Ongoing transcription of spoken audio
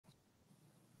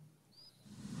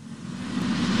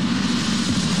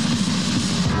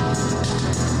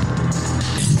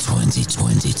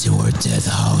Death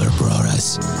Holler brought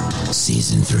us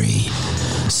Season 3,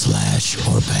 Slash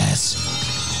or Pass.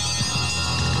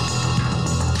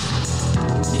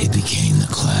 It became the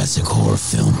classic horror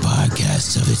film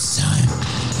podcast of its time.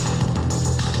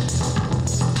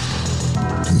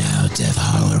 And now Death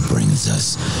Holler brings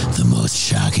us the most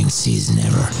shocking season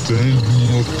ever. 10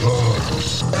 more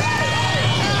parts.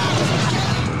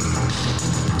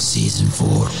 Season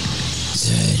 4,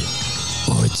 Dead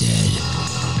or Dead.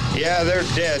 Yeah, they're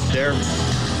dead. They're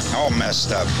all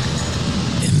messed up.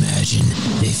 Imagine,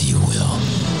 if you will,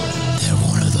 that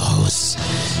one of the hosts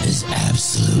is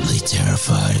absolutely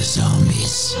terrified of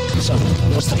zombies. So,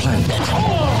 what's the plan?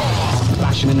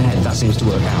 Bash him in the head, that seems to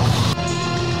work out.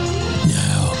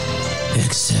 Now,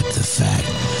 accept the fact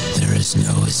there is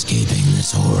no escaping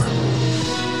this horror.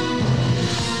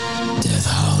 Death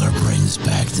Holler brings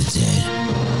back the dead.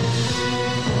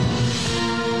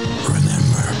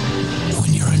 Remember,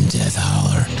 when you're in Death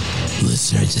Holler,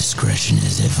 listener discretion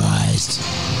is advised.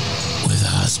 With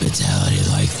hospitality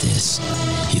like this,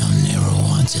 you'll never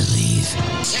want to leave.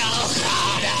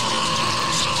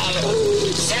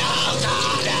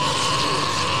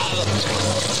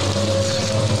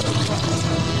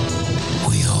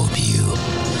 We hope you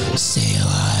stay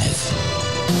alive.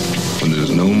 When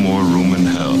there's no more room in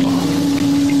hell,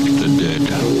 the dead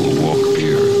will walk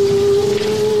the earth.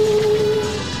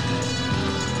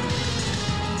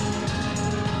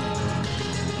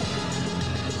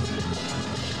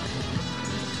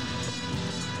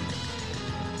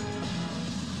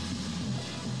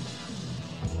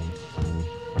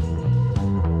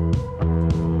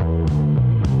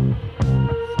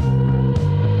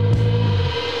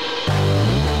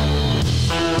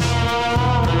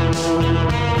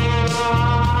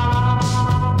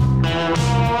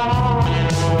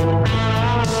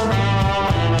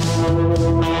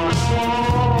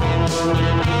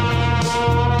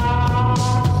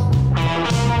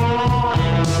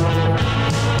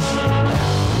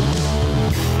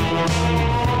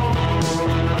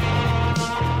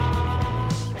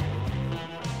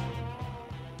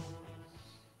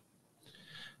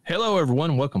 Hello,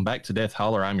 everyone. Welcome back to Death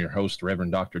Holler. I'm your host,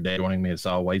 Reverend Dr. Dead. Joining me, as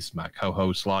always, my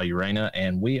co-host, La Urena,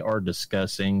 and we are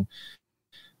discussing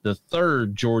the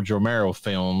third George Romero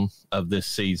film of this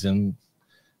season,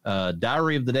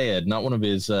 Diary of the Dead, not one of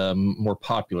his more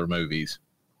popular movies.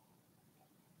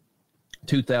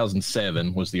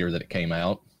 2007 was the year that it came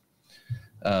out.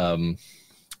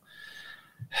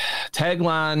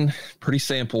 Tagline, pretty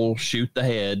simple, shoot the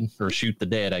head, or shoot the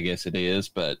dead, I guess it is,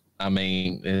 but, I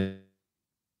mean...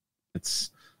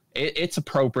 It's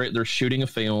appropriate. They're shooting a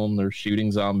film. They're shooting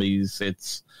zombies.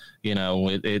 It's, you know,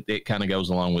 it kind of goes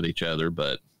along with each other.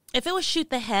 But if it was shoot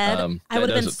the head, I would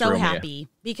have been so happy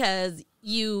because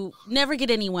you never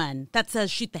get anyone that says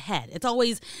shoot the head. It's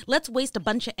always let's waste a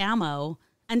bunch of ammo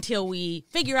until we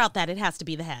figure out that it has to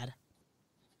be the head.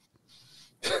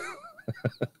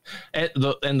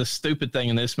 And the stupid thing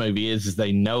in this movie is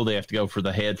they know they have to go for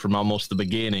the head from almost the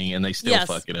beginning, and they still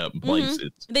fuck it up in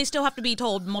places. They still have to be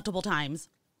told multiple times.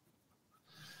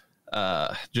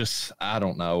 I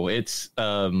don't know. It's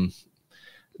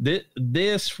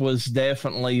this was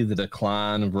definitely the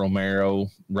decline of Romero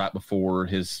right before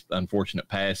his unfortunate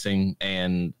passing,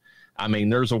 and I mean,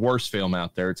 there's a worse film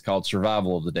out there. It's called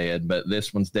Survival of the Dead, but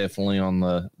this one's definitely on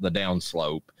the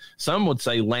downslope. Some would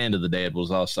say Land of the Dead was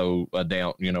also a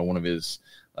down, one of his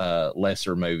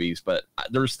lesser movies, but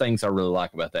there's things I really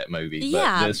like about that movie.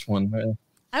 Yeah. But this one,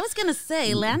 I was going to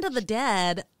say Land of the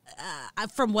Dead,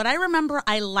 from what I remember,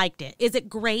 I liked it. Is it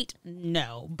great?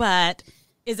 No. But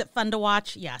is it fun to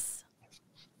watch? Yes.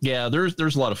 Yeah, there's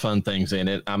a lot of fun things in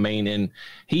it. I mean, and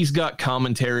he's got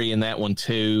commentary in that one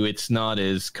too. It's not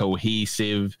as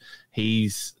cohesive. But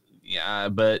it's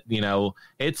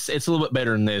a little bit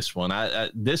better than this one.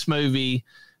 This movie,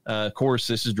 of course,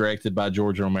 this is directed by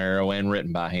George Romero and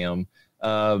written by him.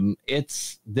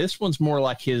 This one's more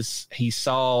like he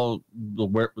saw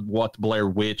what the Blair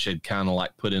Witch had kind of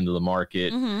like put into the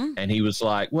market, and he was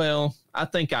like, well, I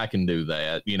think I can do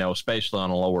that, especially on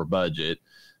a lower budget.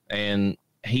 And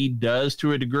he does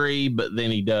to a degree, but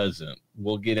then he doesn't.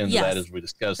 We'll get into that as we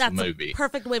discuss the movie. That's a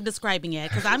perfect way of describing it,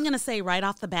 because I'm going to say right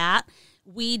off the bat,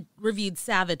 we reviewed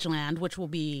Savage Land, which will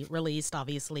be released,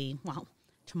 obviously,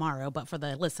 tomorrow, but for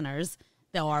the listeners,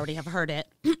 they'll already have heard it.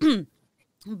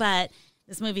 But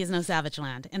this movie is no Savage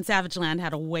Land, and Savage Land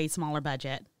had a way smaller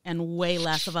budget and way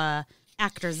less of a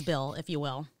actor's bill, if you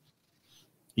will.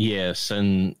 Yes,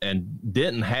 and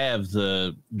didn't have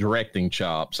the directing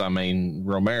chops. I mean,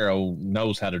 Romero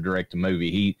knows how to direct a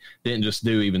movie. He didn't just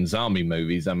do even zombie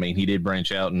movies. I mean, he did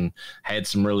branch out and had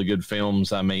some really good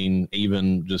films. I mean,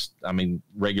 even just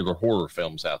regular horror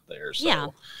films out there. So.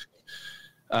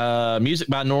 Yeah. Music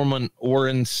by Norman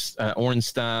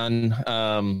Orenstein,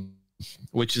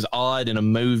 which is odd in a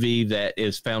movie that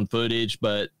is found footage,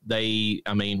 but we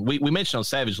mentioned on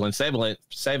Savage Land.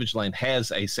 Savage Land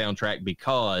has a soundtrack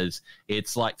because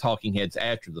it's like Talking Heads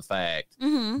after the fact.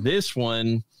 Mm-hmm. This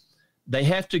one, they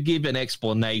have to give an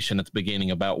explanation at the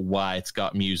beginning about why it's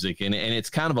got music, and it's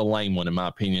kind of a lame one in my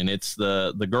opinion. It's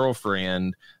the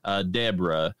girlfriend,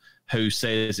 Deborah, who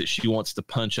says that she wants to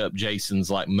punch up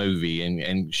Jason's like movie,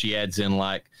 and she adds in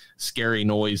like scary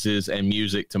noises and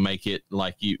music to make it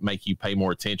like make you pay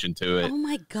more attention to it. Oh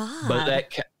my God.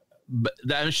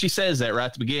 But she says that right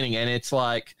at the beginning, and it's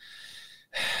like,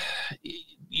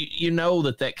 you know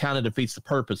that kind of defeats the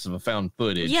purpose of a found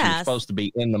footage. Yes. You're supposed to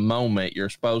be in the moment. You're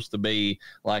supposed to be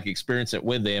like experience it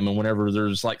with them. And whenever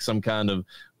there's like some kind of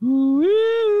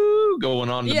woo going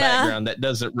on in the background, that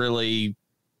doesn't really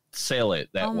sell it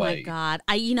that way. Oh my God.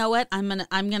 You know what? I'm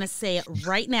gonna say it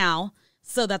right now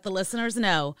so that the listeners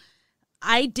know.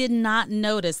 I did not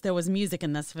notice there was music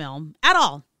in this film at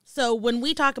all. So when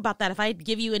we talk about that, if I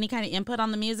give you any kind of input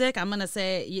on the music, I'm gonna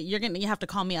say you have to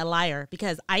call me a liar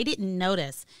because I didn't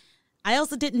notice. I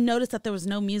also didn't notice that there was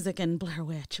no music in Blair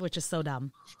Witch, which is so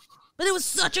dumb. But it was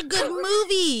such a good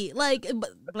movie. Like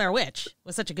Blair Witch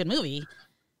was such a good movie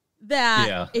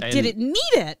that it didn't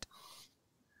need it.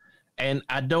 And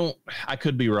I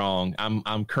could be wrong.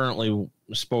 I'm currently,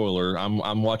 spoiler,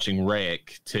 I'm watching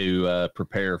Rec to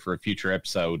prepare for a future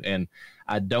episode, and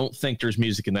I don't think there's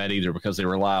music in that either because they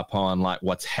rely upon like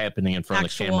what's happening in front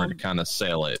of the camera to kind of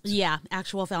sell it. Yeah,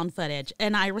 actual found footage,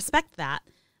 and I respect that.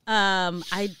 I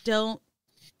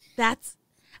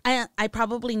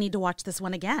probably need to watch this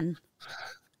one again.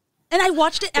 And I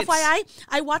watched it, FYI,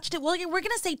 I watched it, well, we're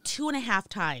going to say 2.5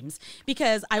 times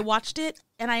because I watched it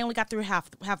and I only got through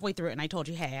halfway through it. And I told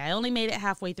you, hey, I only made it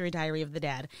halfway through Diary of the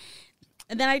Dead.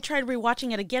 And then I tried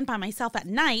rewatching it again by myself at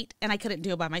night and I couldn't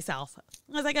do it by myself.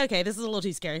 I was like, okay, this is a little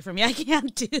too scary for me. I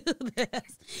can't do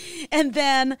this. And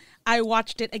then I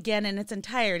watched it again in its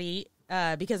entirety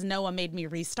because Noah made me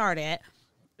restart it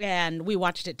and we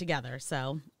watched it together.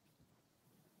 So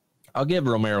I'll give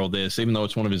Romero this, even though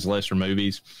it's one of his lesser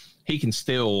movies. He can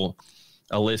still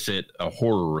elicit a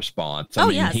horror response. I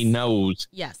mean, he knows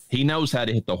how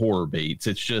to hit the horror beats.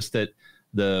 It's just that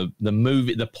the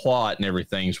movie, the plot and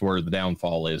everything's where the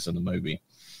downfall is in the movie.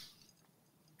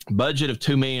 Budget of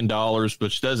 $2 million,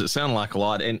 which doesn't sound like a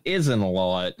lot and isn't a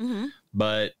lot,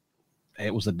 but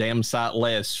it was a damn sight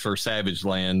less for Savage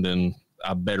Land and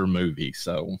a better movie.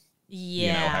 So,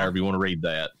 however you want to read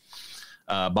that.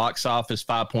 Box office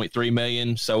 $5.3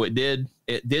 million, so it did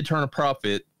turn a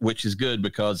profit, which is good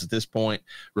because at this point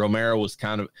Romero was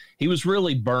he was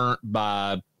really burnt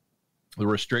by the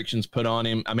restrictions put on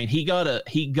him. I mean, he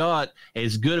got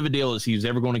as good of a deal as he was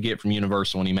ever going to get from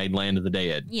Universal when he made Land of the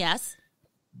Dead. Yes,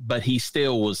 but he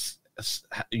still was,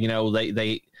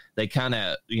 they kind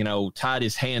of tied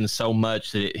his hands so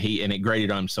much that it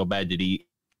grated on him so bad that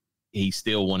he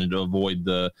still wanted to avoid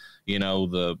the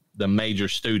major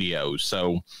studios.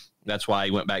 So that's why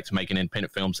he went back to making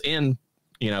independent films in,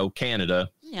 Canada.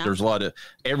 Yeah. There's a lot of,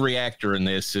 every actor in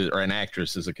this or an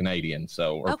actress is a Canadian.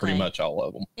 So, pretty much all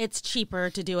of them. It's cheaper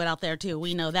to do it out there too.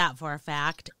 We know that for a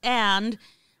fact. And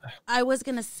I was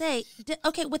going to say,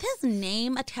 okay, with his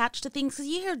name attached to things, because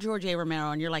you hear George A.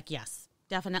 Romero and you're like, yes,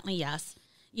 definitely yes,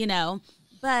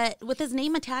 but with his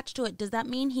name attached to it, does that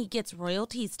mean he gets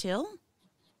royalties too?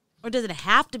 Or does it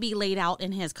have to be laid out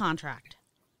in his contract?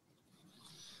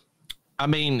 I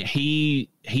mean, he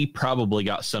probably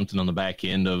got something on the back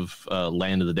end of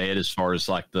Land of the Dead as far as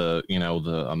like the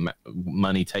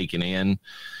money taken in,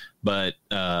 but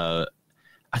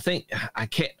I think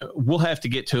we'll have to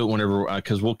get to it whenever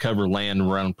because we'll cover Land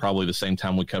around probably the same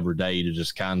time we cover Day to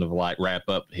just kind of like wrap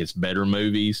up his better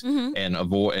movies and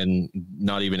avoid and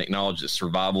not even acknowledge that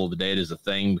Survival of the Dead is a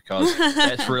thing because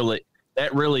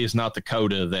that really is not the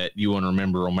coda that you want to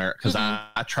remember Romero, because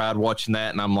I tried watching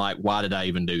that and I'm like, why did I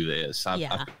even do this?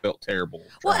 I felt terrible.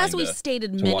 Well, as we've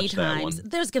stated many times,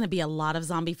 there's going to be a lot of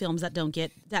zombie films that don't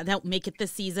make it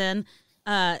this season,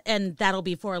 and that'll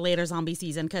be for a later zombie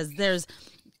season because there's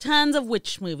tons of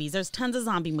witch movies, there's tons of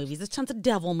zombie movies, there's tons of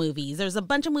devil movies, there's a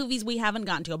bunch of movies we haven't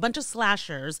gotten to, a bunch of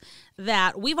slashers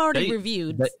that we've already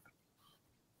reviewed.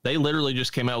 They literally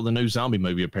just came out with a new zombie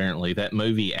movie, apparently. That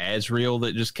movie, Azrael,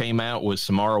 that just came out with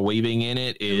Samara Weaving in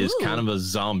it is kind of a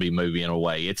zombie movie in a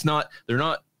way. They're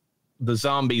not the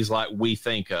zombies like we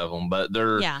think of them, but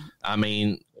they're, I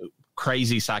mean,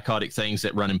 crazy psychotic things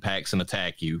that run in packs and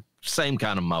attack you. Same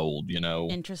kind of mold, you know.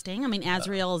 Interesting. I mean,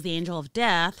 Azrael is the angel of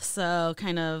death, so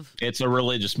kind of. It's a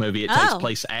religious movie. It takes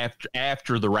place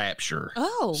after the rapture.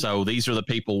 Oh. So these are the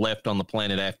people left on the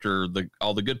planet after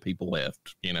all the good people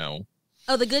left, you know.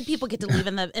 Oh, the good people get to leave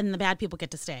and the bad people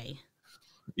get to stay.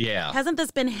 Yeah. Hasn't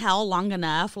this been hell long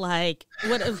enough? Like,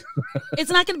 what if it's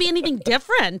not going to be anything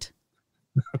different?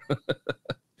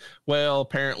 Well,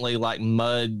 apparently, like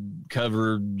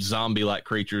mud-covered zombie-like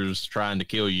creatures trying to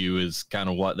kill you is kind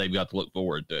of what they've got to look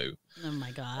forward to. Oh my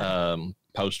god!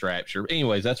 Post-rapture.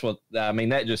 Anyways, that's what I mean.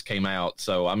 That just came out,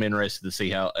 so I'm interested to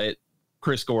see how it.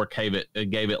 Chris Gore gave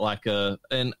it like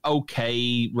an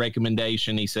okay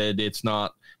recommendation. He said it's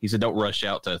not. He said don't rush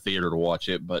out to a theater to watch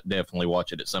it, but definitely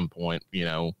watch it at some point. You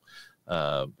know,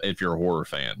 if you're a horror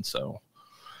fan. So,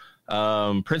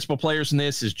 principal players in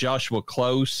this is Joshua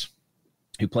Close,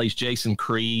 who plays Jason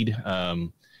Creed.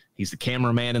 He's the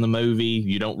cameraman in the movie.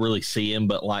 You don't really see him,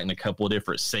 but like in a couple of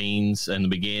different scenes in the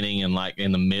beginning and like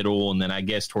in the middle. And then I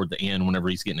guess toward the end, whenever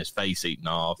he's getting his face eaten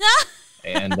off.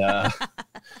 And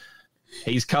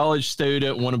he's college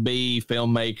student, wannabe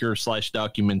filmmaker /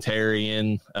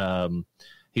 documentarian.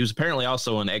 He was apparently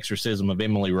also in Exorcism of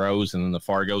Emily Rose and in the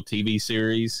Fargo TV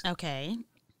series. Okay.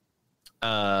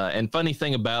 And funny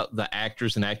thing about the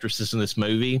actors and actresses in this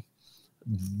movie,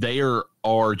 they are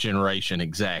our generation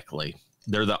exactly.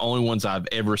 They're the only ones I've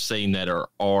ever seen that are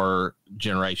our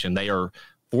generation. They are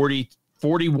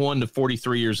 41 to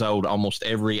 43 years old, almost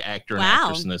every actor and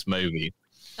actress in this movie.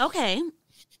 Okay.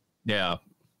 Yeah.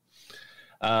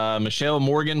 Michelle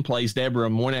Morgan plays Deborah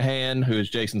Moynihan, who is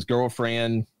Jason's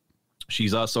girlfriend.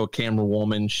 She's also a camera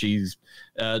woman. She's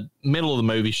middle of the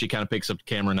movie. She kind of picks up the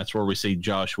camera, and that's where we see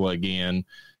Joshua again,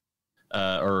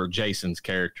 or Jason's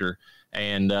character.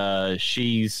 And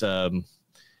she's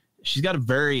got a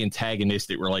very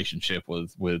antagonistic relationship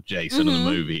with Jason in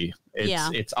the movie.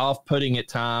 It's off-putting at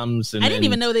times. And I didn't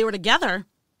even know they were together.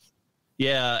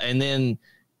 Yeah, and then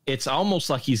it's almost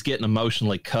like he's getting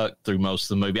emotionally cucked through most of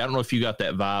the movie. I don't know if you got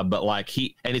that vibe, but like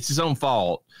and it's his own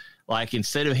fault. Like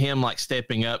instead of him like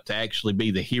stepping up to actually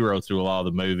be the hero through a lot of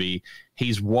the movie,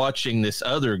 he's watching this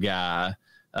other guy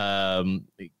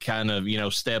kind of, you know,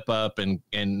 step up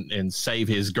and save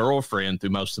his girlfriend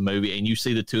through most of the movie. And you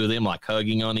see the two of them like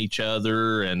hugging on each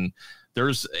other, and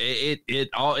there's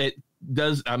it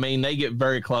does. I mean, they get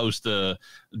very close to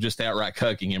just outright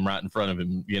cucking him right in front of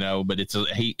him, you know, but it's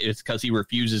because he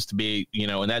refuses to be, you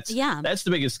know, and that's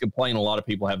the biggest complaint a lot of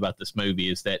people have about this movie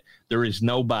is that there is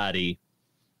nobody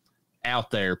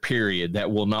out there, period, that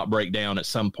will not break down at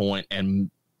some point and,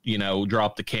 you know,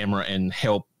 drop the camera and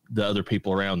help the other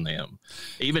people around them.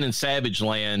 Even in Savage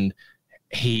Land,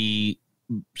 he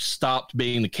stopped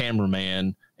being the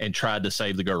cameraman and tried to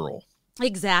save the girl.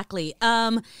 Exactly.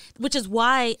 Which is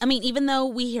why, I mean, even though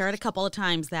we hear it a couple of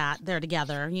times that they're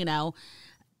together, you know,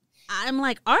 I'm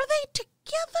like, are they together?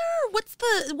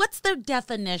 What's their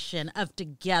definition of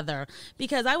together?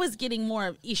 Because I was getting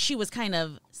more, she was kind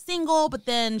of single, but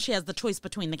then she has the choice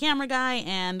between the camera guy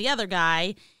and the other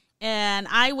guy. And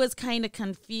I was kind of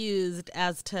confused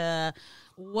as to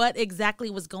what exactly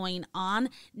was going on.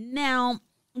 Now,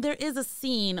 there is a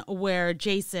scene where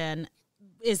Jason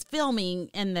is filming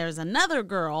and there's another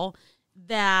girl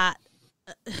that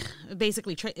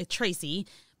basically Tracy,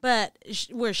 but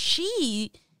where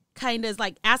she kind of is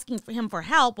like asking for him for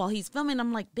help while he's filming.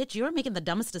 I'm like, bitch, you're making the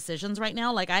dumbest decisions right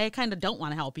now. Like, I kind of don't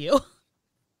want to help you.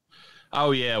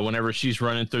 Oh, yeah. Whenever she's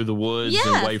running through the woods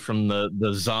and away from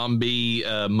the zombie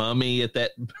mummy at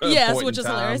that point which is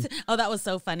hilarious. Oh, that was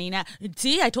so funny. Now,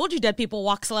 see, I told you dead people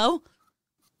walk slow.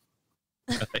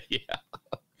 Yeah.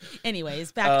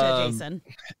 Anyways, back to Jason.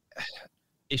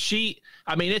 Is she,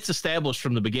 I mean, it's established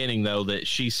from the beginning, though, that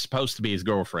she's supposed to be his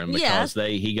girlfriend because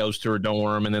he goes to her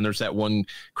dorm, and then there's that one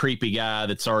creepy guy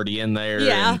that's already in there.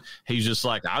 Yeah. And he's just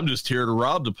like, I'm just here to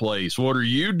rob the place. What are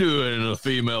you doing in a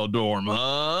female dorm,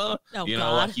 huh? Oh, you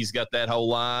know, like he's got that whole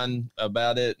line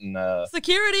about it. And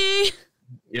security.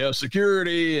 Yeah,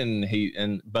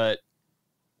 security. But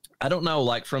I don't know,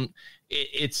 like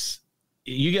it's,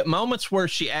 you get moments where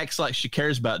she acts like she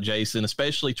cares about Jason,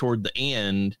 especially toward the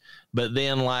end. But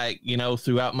then, like, you know,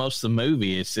 throughout most of the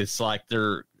movie, it's like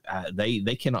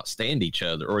they cannot stand each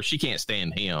other, or she can't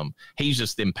stand him. He's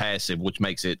just impassive, which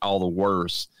makes it all the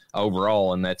worse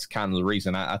overall. And that's kind of the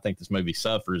reason I think this movie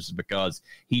suffers, because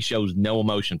he shows no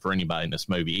emotion for anybody in this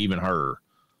movie, even her.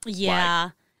 Yeah,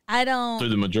 like, I don't. Through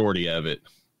the majority of it.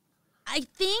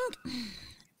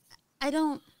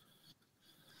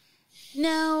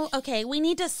 No, okay, we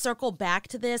need to circle back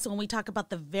to this when we talk about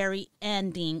the very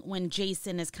ending when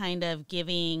Jason is kind of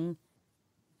giving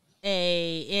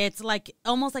it's like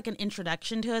almost like an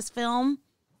introduction to his film.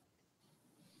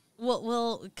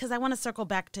 Well, because I want to circle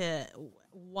back to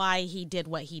why he did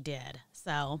what he did.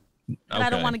 So, but I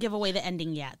don't want to give away the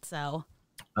ending yet. So,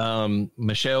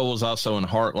 Michelle was also in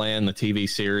Heartland, the TV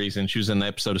series, and she was in the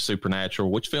episode of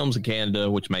Supernatural, which films in Canada,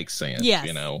 which makes sense. Yes,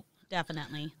 you know,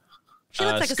 definitely. She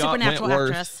looks like Scott a Supernatural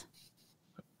Wentworth,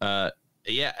 actress.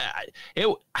 Yeah,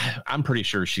 I'm pretty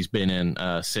sure she's been in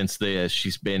since this.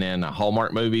 She's been in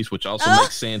Hallmark movies, which also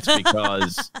makes sense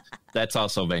because that's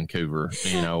also Vancouver,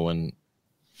 you know. And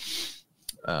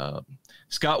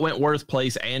Scott Wentworth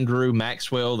plays Andrew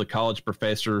Maxwell, the college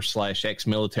professor /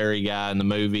 ex-military guy in the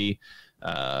movie.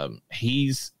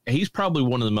 He's probably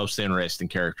one of the most interesting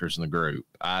characters in the group.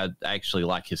 I actually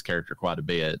like his character quite a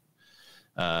bit.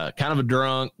 Kind of a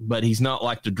drunk, but he's not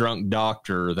like the drunk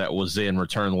doctor that was in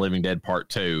Return of the Living Dead Part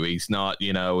 2. He's not,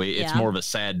 you know, it's more of a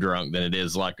sad drunk than it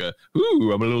is like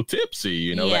ooh, I'm a little tipsy,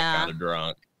 you know, that kind of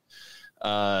drunk.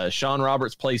 Sean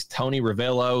Roberts plays Tony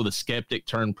Ravello, the skeptic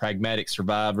turned pragmatic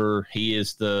survivor. He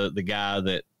is the guy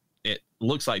that it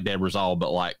looks like Deborah's all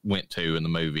but like went to in the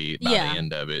movie by the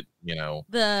end of it, you know.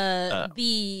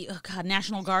 The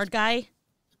National Guard guy.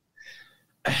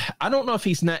 I don't know if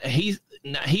he's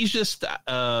just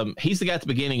he's the guy at the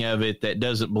beginning of it that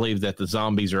doesn't believe that the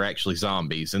zombies are actually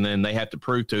zombies, and then they have to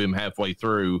prove to him halfway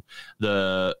through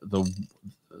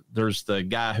there's the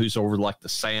guy who's over like the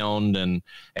sound and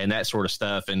that sort of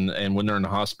stuff, and when they're in the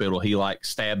hospital he like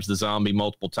stabs the zombie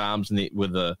multiple times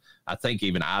with I think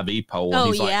even IV pole. Oh,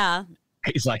 and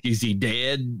he's like, is he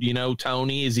dead? You know,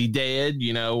 Tony, is he dead?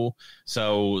 You know,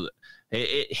 so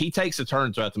he takes a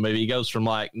turn throughout the movie. He goes from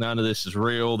like, none of this is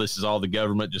real, this is all the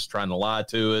government just trying to lie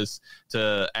to us,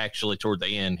 to actually toward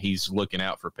the end, he's looking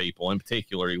out for people. In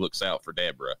particular, he looks out for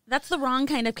Deborah. That's the wrong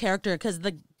kind of character, because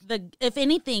the if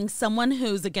anything, someone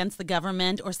who's against the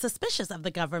government or suspicious of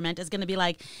the government is going to be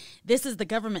like, this is the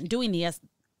government doing this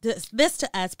to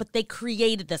us, but they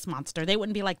created this monster. They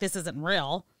wouldn't be like, this isn't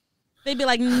real. They'd be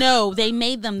like, no, they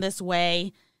made them this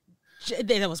way.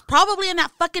 That was probably in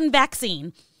that fucking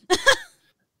vaccine.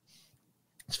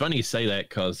 It's funny you say that,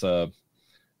 because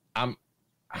I'm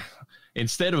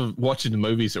instead of watching the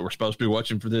movies that we're supposed to be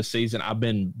watching for this season, I've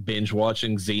been binge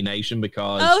watching Z Nation,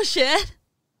 because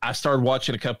I started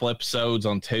watching a couple episodes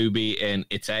on Tubi, and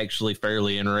it's actually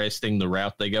fairly interesting the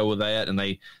route they go with that. And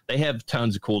they have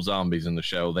tons of cool zombies in the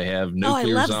show. They have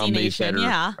nuclear zombies that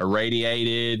are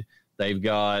irradiated. They've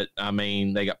got,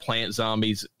 they got plant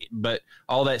zombies. But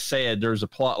all that said, there's a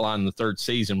plot line in the third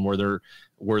season where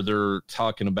they're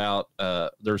talking about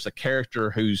there's a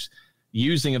character who's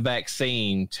using a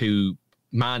vaccine to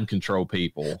mind control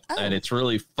people. And it's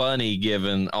really funny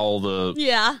given all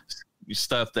the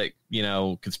stuff that, you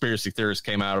know, conspiracy theorists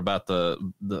came out about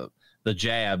the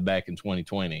jab back in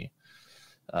 2020.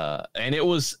 And it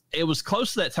was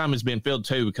close to that time it's been filled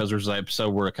too, because there's an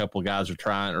episode where a couple of guys are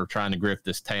trying to grift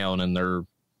this town, and they're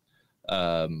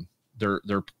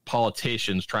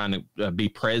politicians trying to be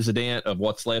president of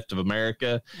what's left of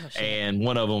America. And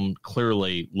one of them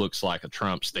clearly looks like a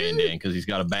Trump stand-in, because he's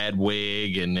got a bad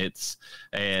wig, and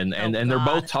they're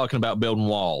both talking about building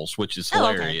walls, which is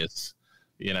hilarious,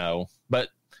 you know. But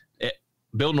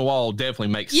building a wall definitely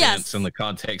makes sense in the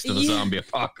context of a zombie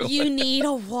apocalypse. You need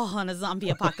a wall in a zombie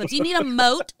apocalypse. You need a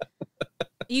moat.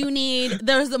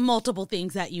 There's multiple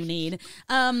things that you need.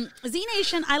 Z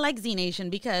Nation, I like Z Nation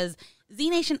because Z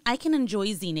Nation, I can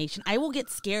enjoy Z Nation. I will get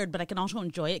scared, but I can also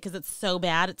enjoy it because it's so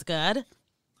bad, it's good.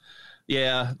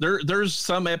 Yeah, there's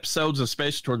some episodes,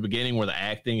 especially toward the beginning, where the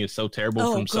acting is so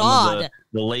terrible from some of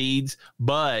the leads,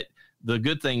 but the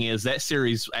good thing is that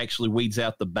series actually weeds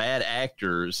out the bad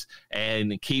actors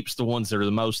and keeps the ones that are the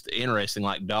most interesting.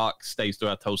 Like Doc stays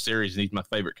throughout the whole series, and he's my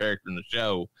favorite character in the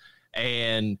show.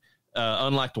 And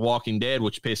unlike The Walking Dead,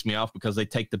 which pissed me off because they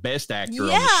take the best actor on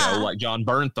the show, like John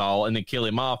Bernthal, and then kill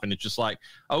him off. And it's just like,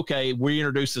 okay, we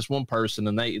introduce this one person,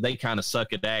 and they kind of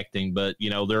suck at acting, but, you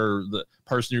know, they're the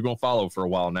person you're going to follow for a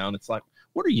while now. And it's like,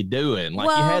 what are you doing? Like,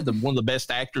 you had one of the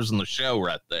best actors on the show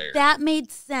right there. That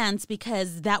made sense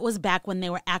because that was back when they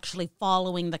were actually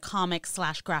following the comic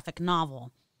 / graphic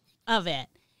novel of it.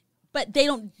 But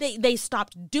they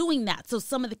stopped doing that. So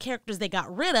some of the characters they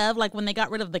got rid of, like when they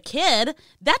got rid of the kid,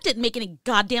 that didn't make any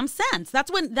goddamn sense.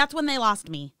 That's when they lost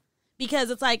me. Because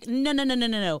it's like,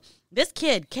 no. This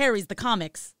kid carries the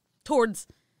comics towards,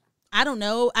 I don't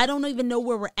know. I don't even know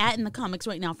where we're at in the comics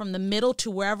right now. From the middle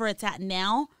to wherever it's at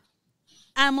now.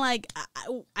 I'm like,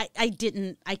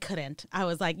 I couldn't. I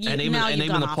was like, even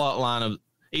the plot line of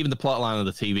even the plot line of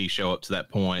the TV show up to that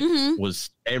point was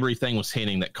everything was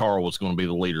hinting that Carl was going to be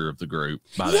the leader of the group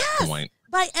by that point.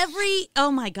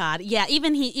 Oh my God. Yeah.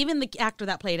 Even the actor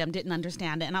that played him didn't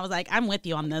understand it. And I was like, I'm with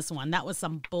you on this one. That was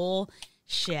some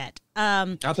bullshit.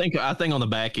 I think on the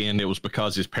back end, it was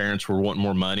because his parents were wanting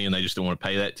more money and they just didn't want to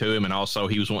pay that to him. And also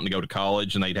he was wanting to go to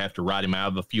college and they'd have to write him out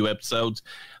of a few episodes,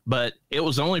 but it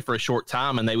was only for a short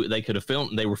time. And they could have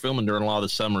they were filming during a lot of the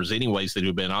summers anyways, that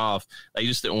had been off. They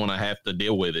just didn't want to have to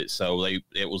deal with it. So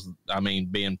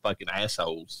being fucking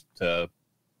assholes to,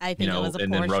 I think it was a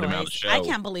and poor then wrote him out of choice. the show. I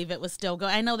can't believe it was still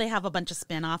going. I know they have a bunch of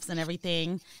spinoffs and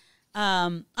everything.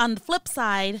 On the flip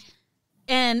side,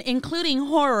 and including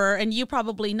horror, and you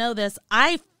probably know this,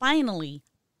 I finally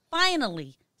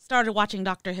started watching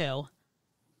Doctor Who.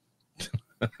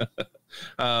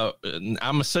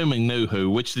 I'm assuming New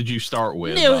Who. Which did you start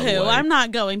with? New Who. I'm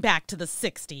not going back to the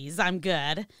 60s. I'm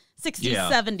good. 60s,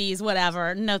 70s,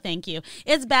 whatever. No, thank you.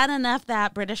 It's bad enough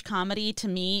that British comedy to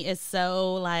me is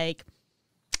so like,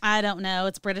 I don't know.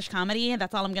 It's British comedy.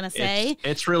 That's all I'm going to say.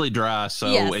 It's really dry. So,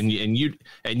 yes. and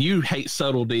you hate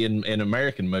subtlety in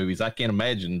American movies. I can't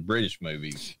imagine British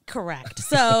movies. Correct.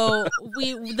 So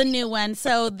the new one.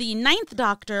 So the 9th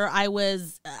Doctor, I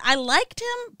liked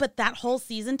him, but that whole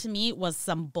season to me was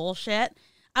some bullshit.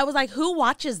 I was like, who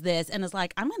watches this? And it's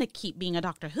like, I'm going to keep being a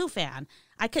Doctor Who fan.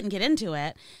 I couldn't get into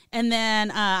it. And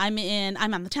then I'm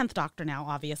on the 10th Doctor now,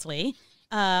 obviously.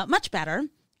 Much better.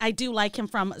 I do like him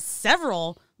from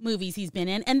several movies he's been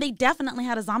in, and they definitely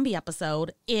had a zombie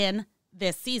episode in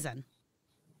this season.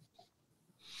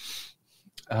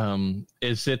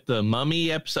 Is it the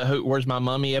Mummy episode? Where's My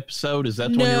Mummy episode? Is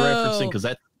that the one you're referencing? Because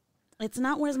it's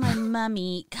not Where's My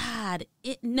Mummy. God,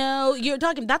 you're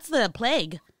talking. That's the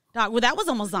Plague. Well, that was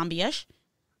almost zombie-ish.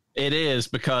 It is,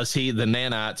 because the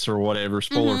nanites or whatever,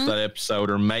 spoiler for that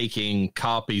episode, are making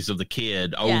copies of the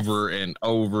kid over and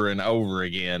over and over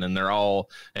again, and they're all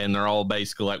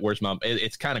basically like, "Where's my?"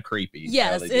 It's kind of creepy.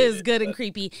 Yes, it is good and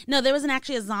creepy. No, there wasn't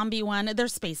actually a zombie one.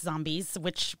 There's space zombies,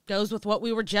 which goes with what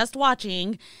we were just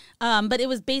watching. But it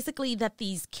was basically that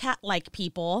these cat-like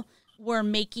people were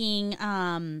making,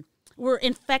 were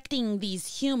infecting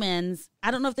these humans.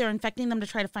 I don't know if they're infecting them to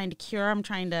try to find a cure. I'm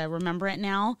trying to remember it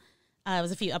now. It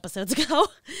was a few episodes ago,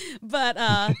 but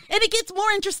and it gets more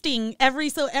interesting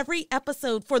every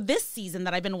episode for this season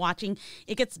that I've been watching.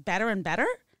 It gets better and better.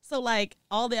 So like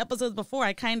all the episodes before,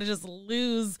 I kind of just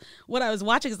lose what I was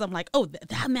watching because I'm like, oh,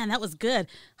 that was good.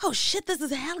 Oh shit, this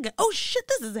is hella good. Oh shit,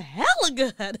 this is hella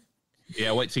good.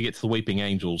 Yeah, wait till you get to the Weeping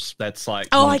Angels. That's like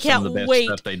I can't some of the best wait.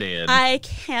 stuff they did. I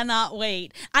cannot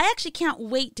wait. I actually can't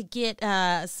wait to get.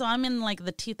 So I'm in like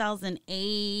the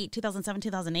 2007,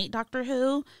 2008 Doctor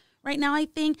Who. Right now, I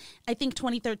think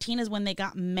 2013 is when they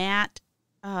got Matt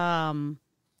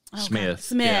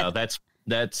Smith. Yeah,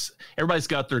 that's everybody's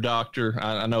got their doctor.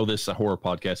 I know this is a horror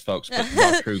podcast, folks, but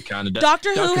Doctor Who kind of does.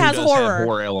 Doctor Who has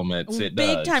horror elements. It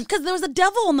big does. time, because there was a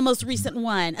devil in the most recent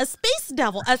one, a space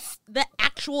devil, the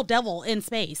actual devil in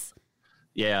space.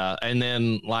 Yeah, and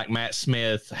then like Matt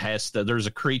Smith there's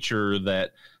a creature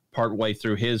that partway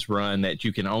through his run that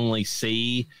you can only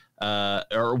see,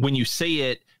 or when you see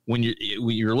it. When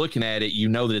you're looking at it, you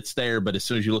know that it's there, but as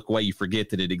soon as you look away, you forget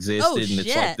that it existed. Oh, and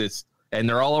it's like this, and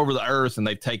they're all over the earth, and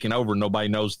they've taken over. Nobody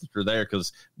knows that they're there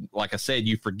because, like I said,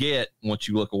 you forget once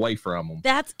you look away from them.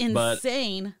 That's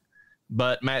insane.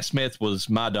 But Matt Smith was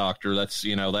my doctor. That's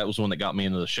that was one that got me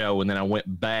into the show, and then I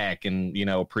went back and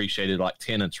appreciated like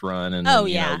Tennant's run and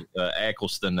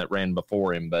Eccleston that ran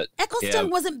before him. But Eccleston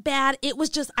wasn't bad. It was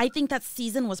just I think that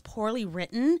season was poorly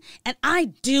written, and I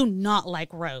do not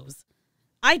like Rose.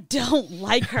 I don't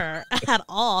like her at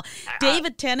all.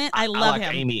 David Tennant, I love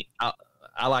him. Amy,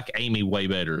 I like Amy way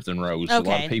better than Rose. Okay.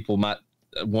 A lot of people might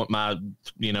want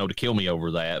to kill me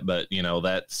over that, but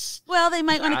that's. Well, they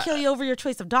might want to kill you over your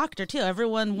choice of doctor too.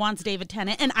 Everyone wants David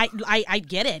Tennant, and I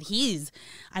get it.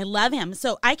 I love him.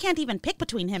 So I can't even pick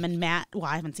between him and Matt. Well,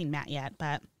 I haven't seen Matt yet,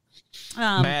 but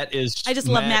Matt is. I just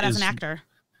love Matt as an actor.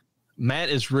 Matt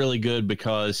is really good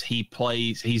because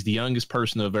he's the youngest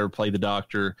person to have ever played the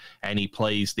Doctor, and he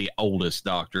plays the oldest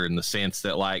Doctor in the sense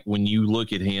that, like, when you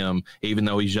look at him, even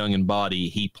though he's young in body,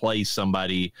 he plays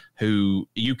somebody who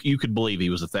you could believe he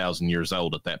was 1,000 years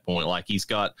old at that point. Like, he's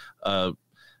got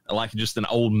like just an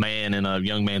old man and a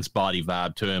young man's body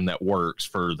vibe to him that works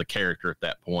for the character at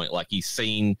that point. Like, he's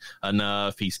seen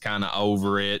enough, he's kind of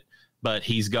over it, but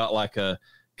he's got like a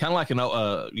kind of like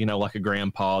like a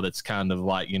grandpa that's kind of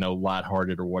like,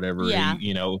 lighthearted or whatever. Yeah.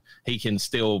 He can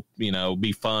still,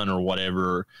 be fun or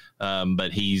whatever.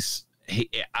 But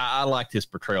I liked his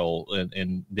portrayal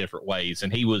in different ways.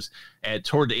 And he was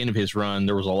toward the end of his run,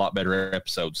 there was a lot better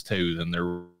episodes too than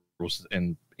there was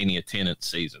in any attendance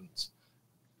seasons.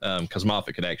 Because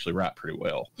Moffat could actually write pretty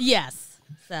well. Yes.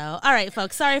 So, all right,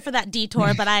 folks, sorry for that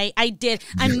detour, but I did.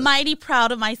 I'm mighty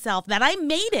proud of myself that I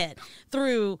made it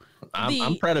through.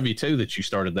 I'm proud of you, too, that you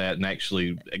started that and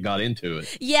actually got into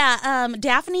it. Yeah.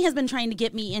 Daphne has been trying to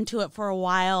get me into it for a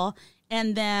while.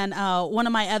 And then one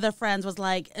of my other friends was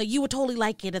like, you would totally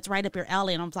like it. It's right up your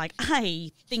alley. And I was like,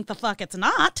 I think the fuck it's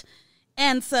not.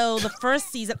 And so the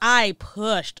first season, I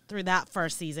pushed through that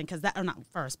first season because or not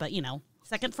first, but,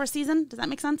 first season. Does that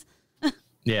make sense?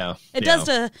 Yeah. It does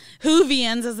to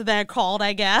Whovians, as they're called,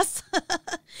 I guess.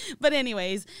 But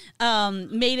anyways,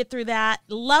 made it through that.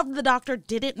 Loved the Doctor.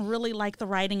 Didn't really like the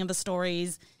writing of the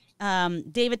stories.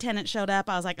 David Tennant showed up.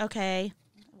 I was like, okay,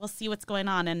 we'll see what's going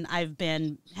on. And I've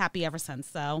been happy ever since.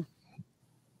 So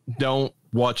don't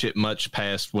watch it much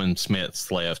past when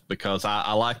Smith's left, because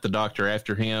I like the Doctor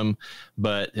after him,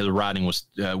 but the writing was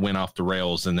went off the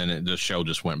rails, and then the show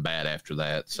just went bad after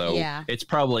that. So it's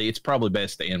probably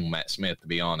best to end with Matt Smith, to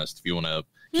be honest, if you want to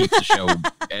keep the show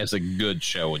as a good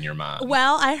show in your mind.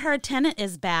 Well, I heard Tennant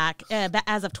is back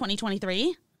as of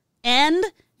 2023, and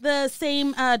the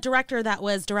same director that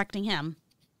was directing him.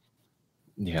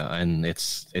 Yeah, and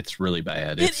it's really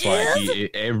bad. It's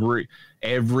like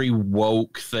every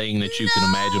woke thing that you can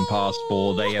imagine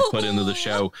possible, they have put into the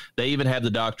show. They even have the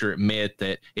Doctor admit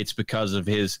that it's because of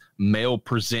his male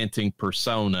presenting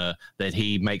persona that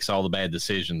he makes all the bad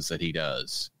decisions that he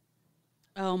does.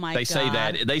 Oh my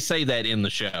God. They say that in the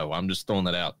show. I'm just throwing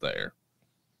that out there.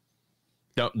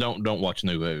 Don't watch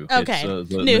New Who. Okay. It's,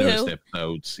 the New newest Who.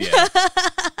 episodes. Yeah.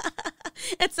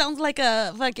 It sounds like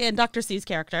a fucking Dr. Seuss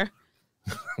character.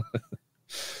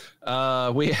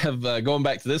 We have going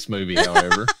back to this movie,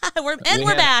 however. we're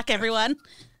back, everyone.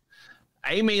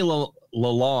 Amy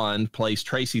Lalonde plays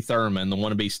Tracy Thurman, the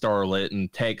wannabe starlet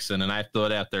and Texan, and I throw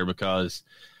it out there because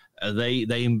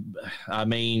I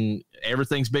mean,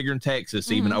 everything's bigger in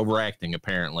Texas, even overacting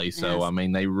apparently. So yes. I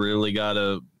mean, they really got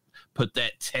to put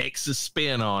that Texas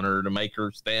spin on her to make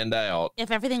her stand out. If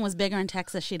everything was bigger in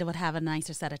Texas, she would have a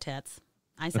nicer set of tits.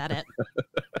 I said it.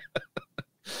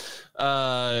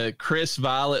 Chris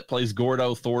Violet plays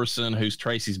Gordo Thorson, who's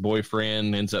Tracy's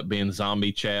boyfriend, ends up being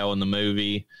Zombie Chow in the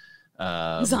movie.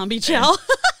 Zombie Chow.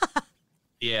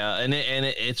 Yeah, and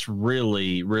it's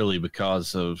really, really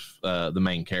because of the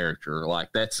main character. Like,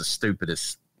 that's the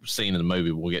stupidest scene in the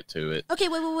movie. We'll get to it. Okay,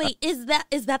 wait. Is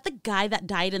that the guy that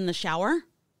died in the shower?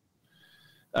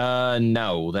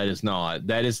 No, that is not.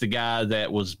 That is the guy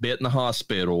that was bit in the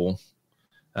hospital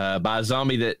by a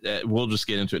zombie that we'll just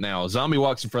get into it now. A zombie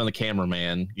walks in front of the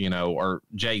cameraman, or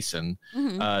Jason.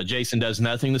 Mm-hmm. Jason does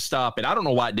nothing to stop it. I don't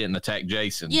know why it didn't attack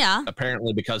Jason. Yeah.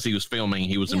 Apparently because he was filming,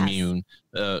 he was immune.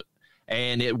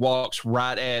 And it walks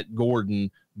right at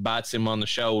Gordon, bites him on the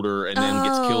shoulder, and then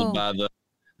gets killed by the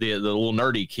little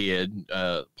nerdy kid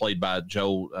played by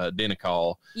Joel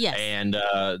Denical. Yes. And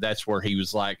that's where he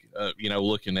was like,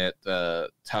 looking at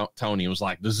Tony and was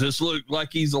like, does this look like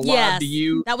he's alive to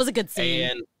you? That was a good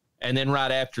scene. And then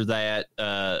right after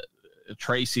that,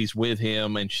 Tracy's with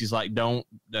him and she's like, don't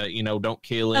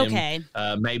kill him. Okay.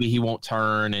 Maybe he won't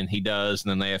turn, and he does.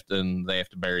 And then they have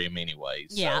to bury him anyways.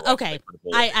 Yeah. So okay.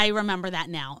 I remember that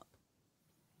now.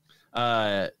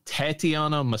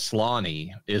 Tatiana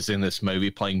Maslany is in this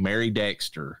movie playing Mary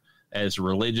Dexter as a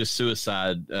religious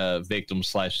suicide victim /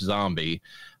 zombie.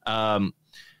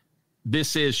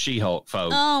 This is She-Hulk,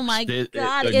 folks. Oh my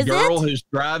God! The girl who's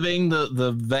driving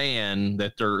the van the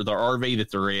RV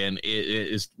that they're in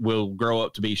will grow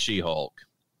up to be She-Hulk.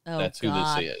 Oh, that's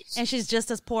God. Who this is. And she's just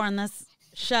as poor in this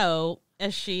show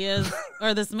as she is,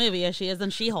 or this movie as she is in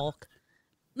She-Hulk.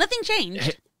 Nothing changed.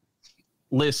 Hey,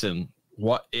 listen.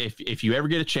 What if you ever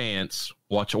get a chance,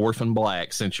 watch Orphan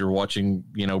Black, since you're watching,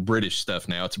 British stuff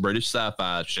now. It's a British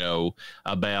sci-fi show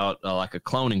about like a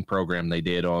cloning program they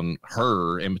did on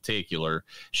her in particular.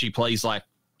 She plays like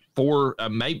 4,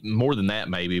 maybe more than that,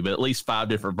 maybe, but at least 5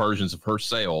 different versions of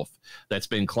herself that's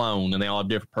been cloned, and they all have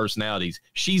different personalities.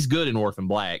 She's good in Orphan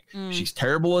Black. She's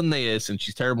terrible in this, and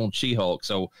she's terrible in She-Hulk.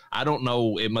 So I don't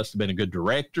know. It must have been a good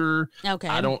director. Okay.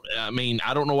 I don't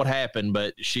know what happened,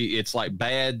 but it's like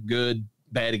bad, good,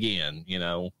 bad again.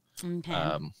 Okay.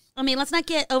 I mean, let's not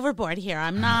get overboard here.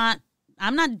 I'm not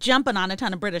jumping on a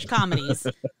ton of British comedies.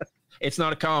 It's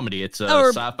not a comedy. It's a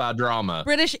sci-fi drama.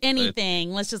 British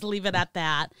anything. Let's just leave it at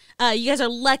that. You guys are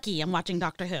lucky I'm watching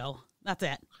Doctor Who. That's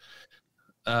it.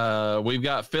 We've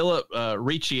got Philip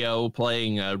Riccio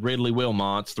playing Ridley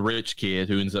Wilmots, the rich kid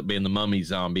who ends up being the mummy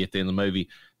zombie at the end of the movie.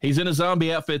 He's in a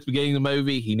zombie outfit at the beginning of the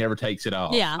movie. He never takes it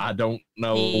off. Yeah. I don't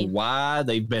know why.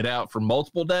 They've been out for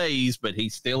multiple days, but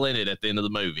he's still in it at the end of the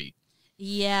movie.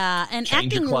 Yeah, and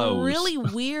Change your acting clothes. really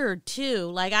weird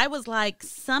too. Like I was like,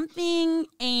 something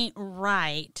ain't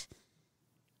right.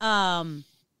 And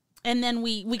then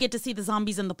we get to see the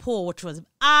zombies in the pool, which was,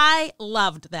 I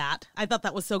loved that. I thought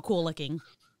that was so cool looking.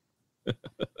 They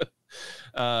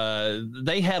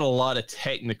had a lot of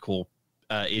technical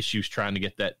issues trying to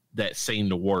get that scene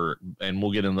to work, and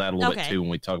we'll get into that a little bit too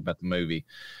when we talk about the movie.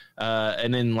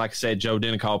 And then, like I said, Joe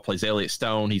Denical plays Elliot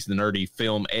Stone. He's the nerdy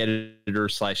film editor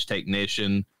 /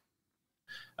 technician.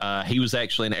 He was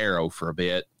actually in Arrow for a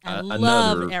bit.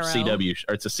 Another Arrow. CW,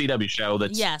 or it's a CW show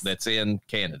that's in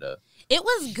Canada. It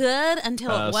was good until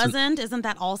it wasn't. Isn't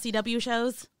that all CW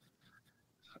shows?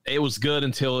 It was good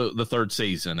until the third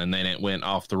season, and then it went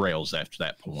off the rails after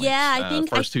that point. Yeah, I think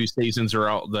first two seasons are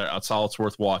all that's all it's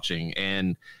worth watching,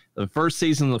 and the first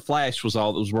season of The Flash was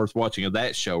all that was worth watching of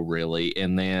that show, really.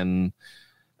 And then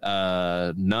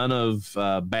none of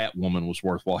Batwoman was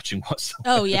worth watching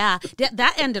whatsoever. Oh yeah,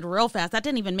 that ended real fast. That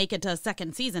didn't even make it to a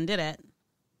second season, did it?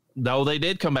 No, they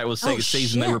did come back with a second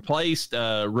season. Shit. They replaced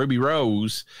Ruby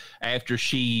Rose after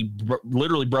she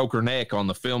literally broke her neck on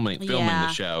the filming the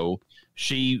show.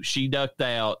 She ducked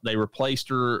out. They replaced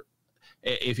her.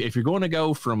 If you're going to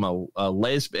go from a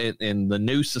lesbian in the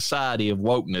new society of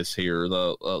wokeness here,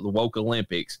 the woke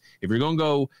Olympics, if you're going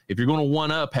to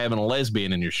one up having a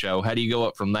lesbian in your show, how do you go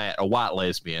up from that, a white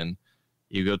lesbian,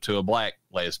 you go to a black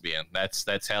lesbian?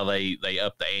 That's how they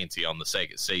up the ante on the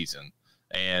second season,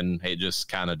 and it just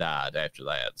kind of died after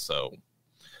that. So,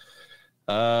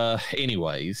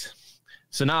 anyways.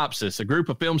 Synopsis: a group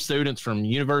of film students from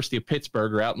University of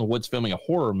Pittsburgh are out in the woods filming a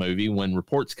horror movie when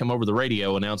reports come over the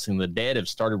radio announcing the dead have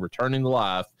started returning to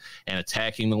life and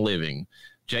attacking the living.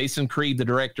 Jason Creed, the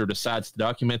director, decides to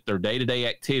document their day-to-day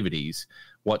activities.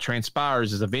 What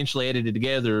transpires is eventually edited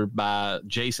together by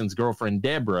Jason's girlfriend,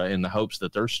 Deborah, in the hopes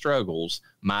that their struggles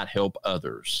might help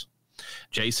others.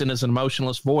 Jason is an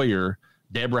emotionless voyeur.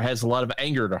 Deborah has a lot of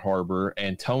anger to harbor,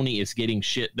 and Tony is getting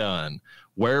shit done.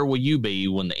 Where will you be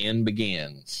when the end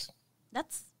begins?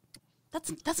 That's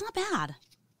not bad.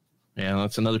 Yeah,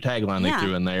 that's another tagline they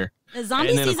threw in there. The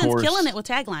zombie season's killing it with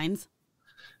taglines.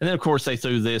 And then, of course, they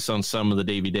threw this on some of the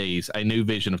DVDs, A New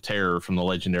Vision of Terror from the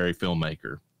legendary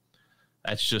filmmaker.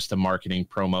 That's just a marketing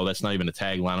promo. That's not even a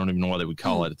tagline. I don't even know why they would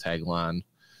call it a tagline.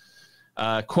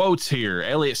 Quotes here.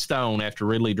 Elliot Stone, after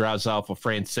Ridley drives off with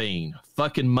Francine.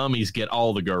 Fucking mummies get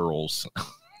all the girls.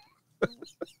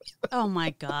 Oh,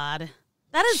 my God.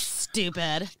 That is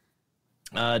stupid.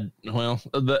 Well,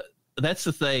 that's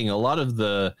the thing. A lot of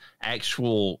the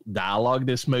actual dialogue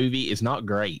this movie is not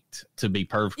great, to be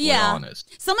perfectly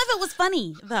honest. Some of it was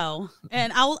funny, though.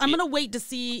 And I'm going to wait to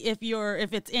see if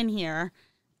it's in here.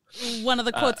 One of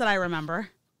the quotes that I remember.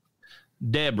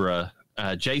 Deborah,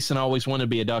 Jason always wanted to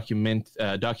be a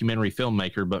documentary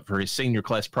filmmaker, but for his senior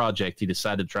class project, he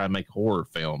decided to try and make a horror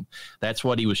film. That's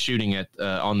what he was shooting at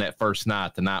on that first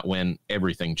night, the night when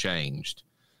everything changed.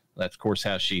 That's, of course,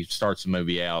 how she starts the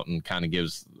movie out and kind of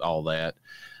gives all that.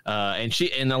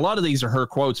 And a lot of these are her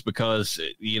quotes because,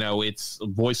 it's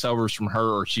voiceovers from her,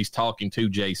 or she's talking to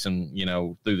Jason,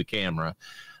 through the camera.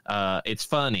 It's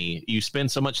funny. You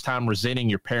spend so much time resenting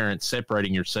your parents,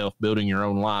 separating yourself, building your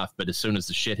own life. But as soon as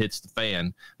the shit hits the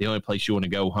fan, the only place you want to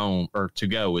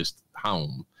go is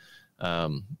home.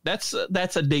 That's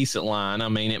a decent line. I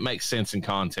mean, it makes sense in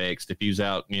context. If he's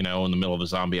out, in the middle of a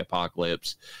zombie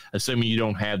apocalypse, assuming you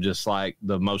don't have just like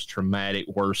the most traumatic,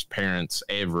 worst parents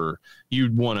ever,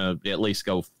 you'd want to at least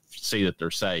go see that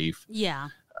they're safe. Yeah.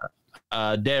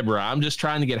 Deborah, I'm just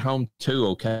trying to get home too,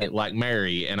 okay? Like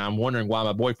Mary, and I'm wondering why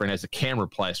my boyfriend has a camera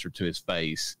plastered to his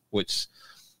face, which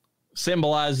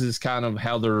symbolizes kind of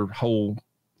how their whole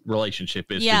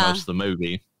relationship is through most of the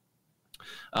movie.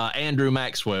 Andrew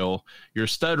Maxwell, you're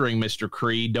stuttering, Mr.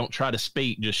 Creed. Don't try to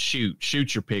speak, just shoot.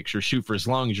 Shoot your picture. Shoot for as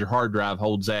long as your hard drive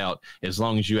holds out, as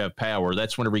long as you have power.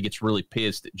 That's whenever he gets really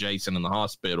pissed at Jason in the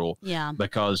hospital. Yeah.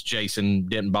 Because Jason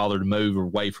didn't bother to move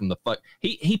away from the fuck.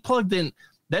 He plugged in.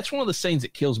 That's one of the scenes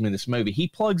that kills me in this movie. He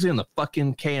plugs in the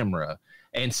fucking camera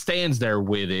and stands there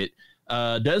with it.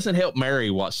 Doesn't help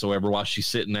Mary whatsoever while she's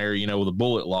sitting there, with a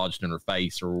bullet lodged in her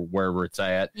face or wherever it's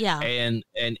at. Yeah. And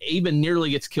even nearly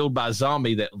gets killed by a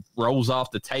zombie that rolls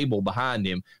off the table behind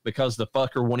him because the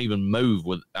fucker won't even move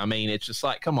with. I mean, it's just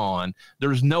like, come on.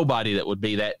 There's nobody that would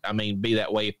be that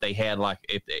way if they had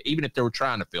even if they were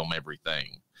trying to film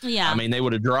everything. Yeah. I mean, they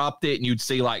would have dropped it and you'd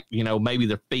see maybe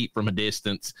their feet from a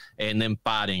distance and them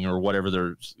fighting or whatever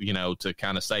they're, to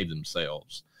kind of save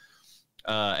themselves.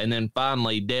 And then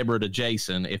finally, Deborah to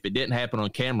Jason, if it didn't happen on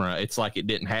camera, it's like it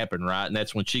didn't happen, right? And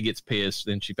that's when she gets pissed.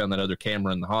 Then she found that other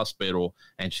camera in the hospital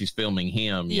and she's filming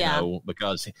him,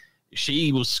 because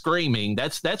she was screaming.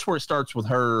 That's where it starts with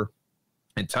her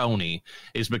and Tony,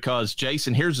 is because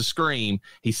Jason hears a scream.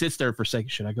 He sits there for a second.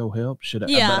 Should I go help? Should I?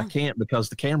 Yeah. But I can't because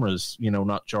the camera's,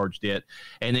 not charged yet.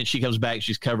 And then she comes back.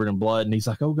 She's covered in blood. And he's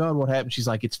like, oh, God, what happened? She's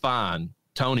like, it's fine.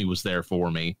 Tony was there for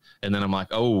me. And then I'm like,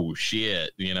 oh,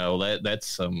 shit. That's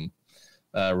some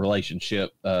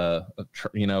relationship,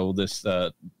 this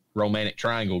romantic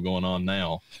triangle going on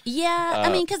now. Yeah.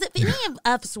 Because if any of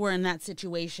us were in that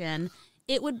situation,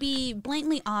 it would be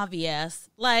blatantly obvious.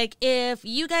 Like, if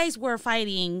you guys were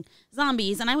fighting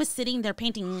zombies and I was sitting there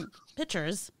painting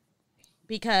pictures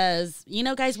because,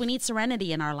 guys, we need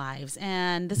serenity in our lives.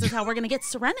 And this is how we're going to get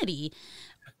serenity.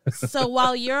 So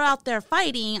while you're out there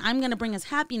fighting, I'm going to bring us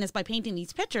happiness by painting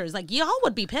these pictures. Like, y'all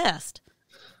would be pissed.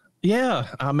 Yeah,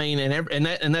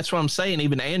 and that's what I'm saying.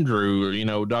 Even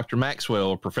Andrew, Dr. Maxwell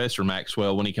or Professor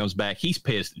Maxwell, when he comes back, he's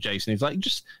pissed at Jason. He's like,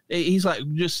 just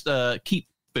keep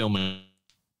filming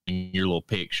your little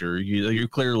picture. You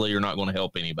clearly are not going to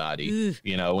help anybody.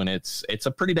 And it's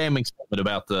a pretty damning statement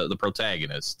about the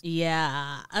protagonist.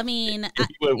 Yeah, you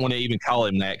wouldn't want to even call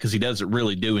him that because he doesn't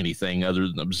really do anything other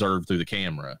than observe through the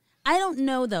camera. I don't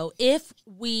know though if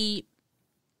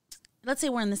let's say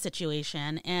we're in this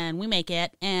situation and we make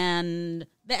it and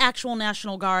the actual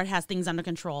National Guard has things under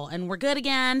control and we're good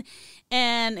again.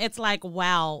 And it's like,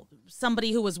 wow,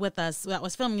 somebody who was with us that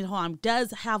was filming the whole time does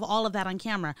have all of that on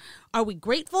camera. Are we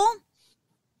grateful?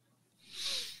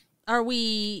 Are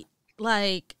we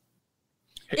like,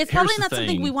 it's probably not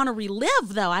something we want to relive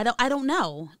though. I don't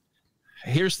know.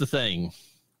 Here's the thing.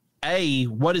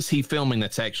 What is he filming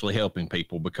that's actually helping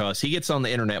people? Because he gets on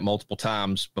the internet multiple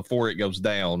times before it goes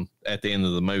down at the end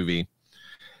of the movie.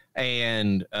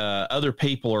 And other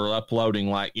people are uploading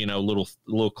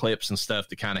little clips and stuff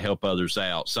to kind of help others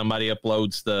out. Somebody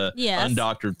uploads the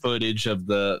undoctored footage of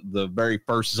the very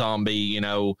first zombie,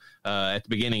 at the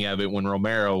beginning of it when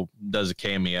Romero does a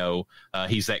cameo.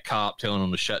 He's that cop telling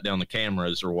them to shut down the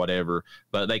cameras or whatever.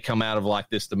 But they come out of like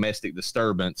this domestic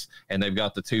disturbance and they've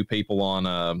got the two people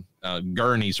on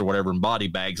gurneys or whatever in body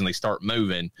bags and they start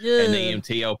moving. Ugh. And the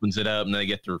EMT opens it up and they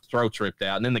get their throats ripped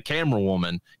out. And then the camera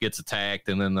woman gets attacked.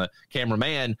 And then the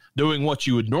cameraman, doing what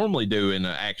you would normally do in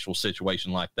an actual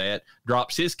situation like that,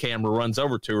 drops his camera, runs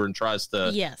over to her and tries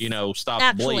to,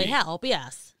 stop the bleeding. Help.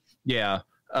 Yes. Yeah.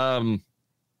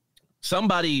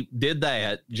 Somebody did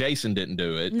that. Jason didn't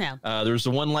do it. No. There's the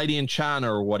one lady in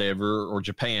China or whatever, or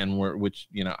Japan,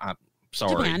 I'm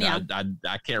sorry. Japan, yeah.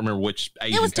 I can't remember which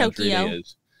Asian country Tokyo. it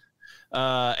is.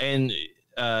 And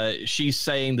she's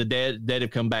saying the dead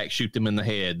have come back, shoot them in the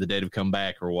head. The dead have come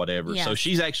back or whatever. Yes. So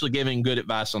she's actually giving good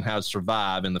advice on how to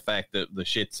survive and the fact that the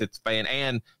shit's hits the fan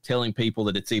and telling people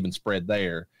that it's even spread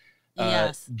there.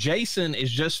 Yes. Jason is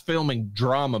just filming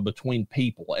drama between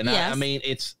people. And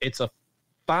yes. It's a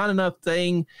fine enough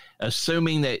thing,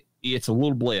 assuming that it's a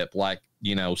little blip, like,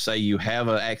 say you have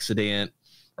an accident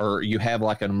or you have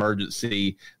like an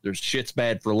emergency, there's shit's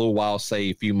bad for a little while, say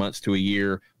a few months to a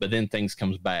year, but then things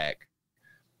comes back.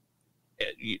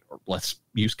 Let's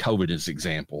use COVID as an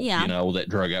example, that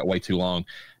drug out way too long.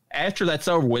 After that's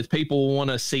over with, people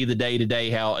want to see the day-to-day,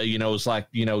 how, it's like,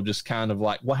 just kind of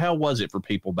like, well, how was it for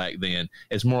people back then?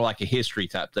 It's more like a history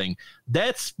type thing.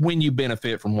 That's when you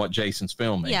benefit from what Jason's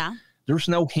filming. Yeah. There's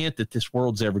no hint that this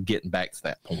world's ever getting back to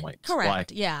that point.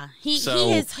 Correct.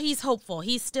 He's hopeful.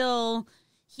 He's still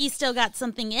got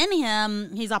something in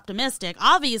him. He's optimistic.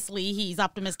 Obviously, he's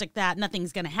optimistic that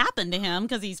nothing's going to happen to him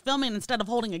because he's filming, instead of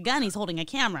holding a gun, he's holding a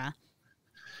camera.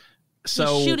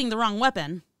 So he's shooting the wrong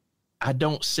weapon. I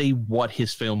don't see what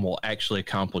his film will actually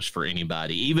accomplish for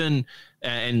anybody. Even,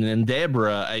 and then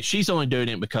Deborah, she's only doing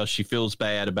it because she feels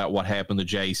bad about what happened to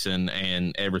Jason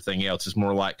and everything else. It's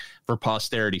more like, for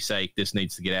posterity's sake, this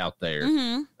needs to get out there.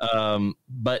 Mm-hmm.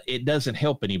 But it doesn't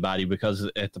help anybody because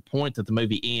at the point that the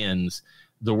movie ends,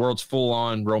 the world's full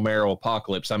on Romero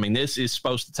apocalypse. This is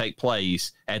supposed to take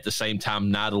place at the same time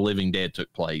Night of the Living Dead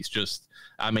took place.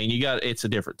 It's a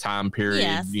different time period.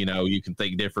 Yes. You can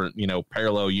think different,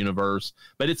 parallel universe,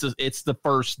 but it's the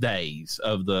first days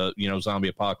of the, zombie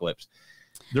apocalypse.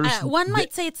 One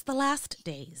might say it's the last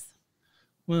days.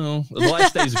 Well, the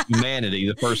last days of humanity,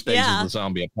 the first days of the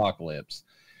zombie apocalypse.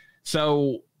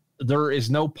 So there is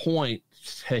no point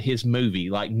to his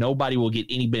movie. Like, nobody will get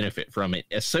any benefit from it,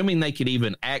 assuming they could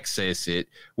even access it,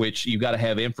 which you got to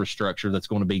have infrastructure that's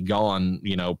going to be gone,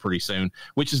 pretty soon,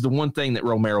 which is the one thing that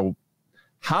Romero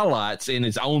highlights in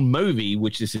his own movie,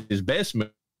 which is his best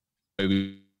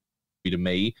movie to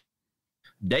me,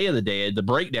 Day of the Dead, the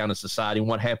breakdown of society and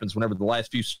what happens whenever the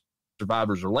last few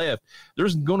survivors are left,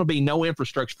 there's going to be no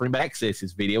infrastructure for him to access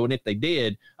his video. And if they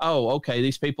did, oh, okay,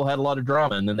 these people had a lot of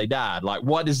drama and then they died. Like,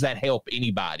 what does that help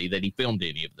anybody that he filmed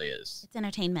any of this? It's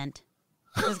entertainment.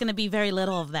 There's going to be very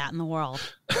little of that in the world.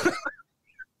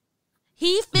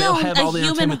 He filmed They'll have all the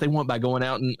entertainment they want by going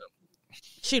out and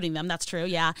shooting them. That's true.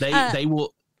 Yeah. They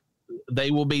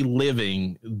will be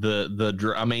living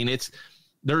the I mean, it's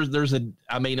there's a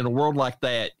I mean, in a world like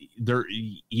that,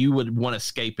 you would want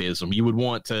escapism. You would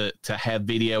want to have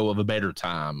video of a better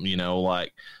time, you know,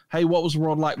 like, hey, what was the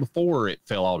world like before it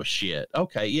fell all to shit?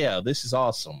 Okay, yeah, this is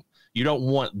awesome. You don't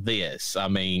want this. I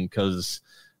mean, because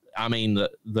I mean,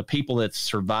 the people that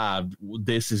survived,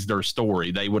 this is their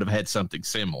story. They would have had something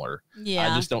similar.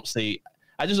 Yeah. I just don't see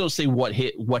what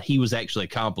he was actually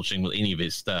accomplishing with any of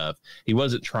his stuff. He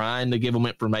wasn't trying to give them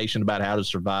information about how to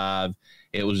survive.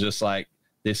 It was just like,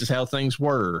 this is how things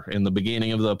were in the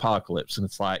beginning of the apocalypse. And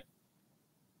it's like,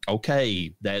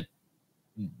 okay,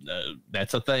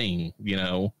 that's a thing, you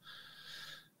know.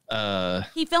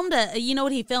 He filmed you know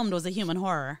what he filmed was a human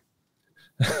horror.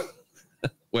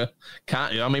 Well,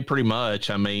 I mean, pretty much.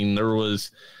 I mean, there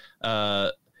was,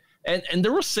 and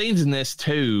there were scenes in this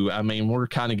too. I mean, we're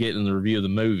kind of getting the review of the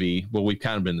movie. Well, we've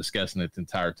kind of been discussing it the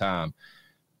entire time.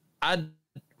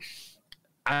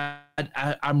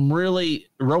 I'm really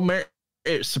Romero.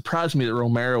 It surprised me that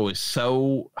Romero is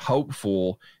so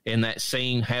hopeful in that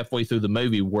scene halfway through the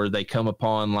movie where they come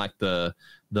upon like the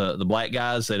black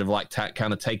guys that have like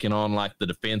kind of taken on like the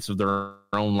defense of their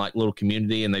own like little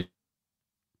community, and they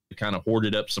kind of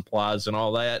hoarded up supplies and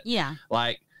all that. Yeah.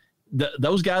 Like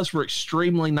those guys were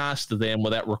extremely nice to them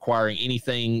without requiring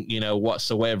anything, you know,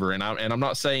 whatsoever. And I'm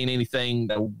not saying anything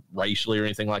racially or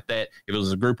anything like that. If it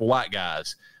was a group of white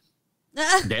guys,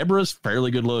 Deborah's fairly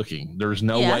good looking. There's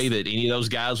no way that any of those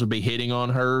guys would be hitting on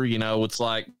her. You know, it's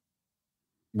like,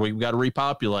 we've got to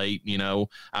repopulate, you know.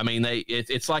 I mean,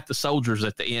 it's like the soldiers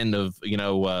at the end of, you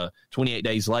know, 28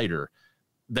 Days Later.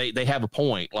 They have a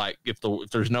point. Like, if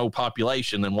there's no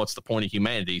population, then what's the point of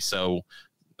humanity? So,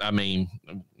 I mean,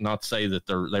 not to say that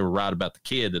they were right about the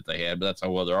kid that they had, but that's a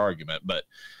whole other argument. But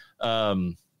I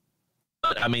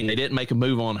mean, they didn't make a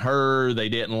move on her. They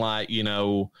didn't, like, you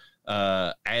know,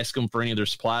 ask them for any of their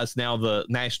supplies. Now the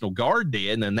National Guard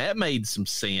did, and then that made some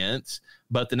sense.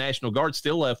 But the National Guard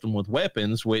still left them with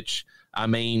weapons, which, I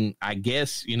mean, I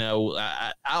guess, you know,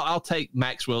 I'll take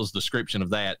Maxwell's description of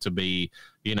that to be,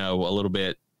 you know, a little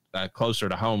bit closer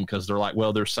to home, because they're like,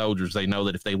 well, they're soldiers. They know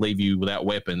that if they leave you without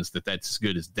weapons, that's as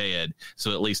good as dead.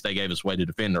 So at least they gave us a way to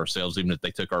defend ourselves, even if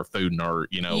they took our food and our,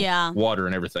 you know, water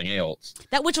and everything else.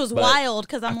 That which was wild,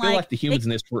 because I feel like the humans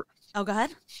in this were. Oh, go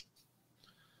ahead.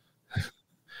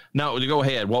 No, go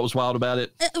ahead. What was wild about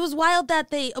it? It was wild that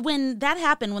when that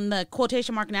happened, when the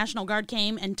quotation mark National Guard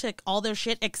came and took all their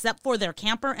shit except for their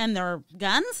camper and their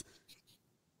guns.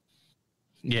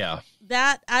 Yeah.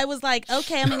 That, I was like,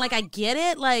 okay, I mean, like, I get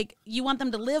it. Like, you want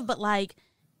them to live, but, like,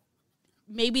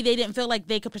 maybe they didn't feel like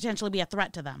they could potentially be a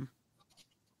threat to them.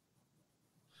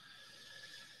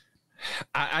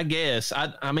 I guess.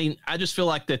 I mean, I just feel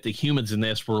like that the humans in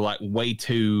this were like way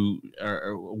too,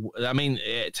 I mean,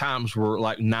 at times were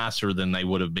like nicer than they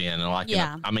would have been. And like,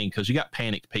 I mean, because you got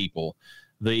panicked people.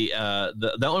 The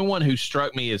only one who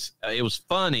struck me is it was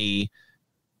funny,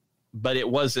 but it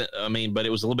wasn't, I mean, but it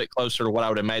was a little bit closer to what I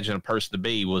would imagine a person to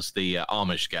be, was the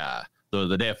Amish guy,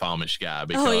 the deaf Amish guy,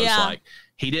 because like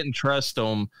he didn't trust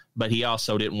them, but he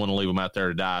also didn't want to leave them out there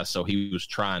to die. So he was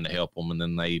trying to help them, and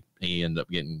then he ended up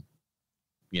getting,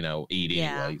 you know, eat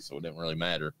anyway, so it didn't really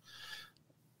matter.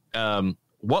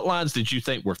 What lines did you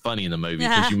think were funny in the movie?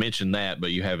 Because you mentioned that, but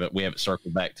we haven't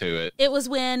circled back to it. It was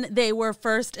when they were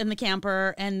first in the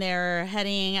camper and they're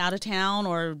heading out of town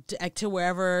or to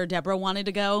wherever Deborah wanted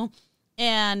to go,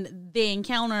 and they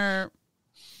encounter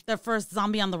their first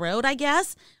zombie on the road, I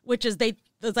guess, which is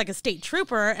it's like a state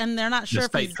trooper, and they're not sure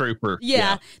if he's trooper.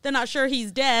 Yeah, they're not sure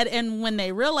he's dead. And when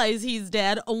they realize he's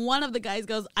dead, one of the guys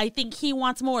goes, "I think he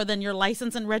wants more than your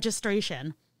license and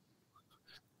registration."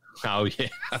 Oh yeah,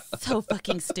 so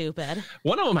fucking stupid.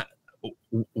 One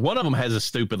of them has a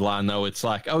stupid line though. It's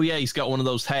like, "Oh yeah, he's got one of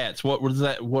those hats. What was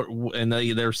that? What?" And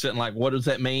they're sitting like, "What does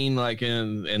that mean?" Like,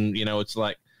 and you know, it's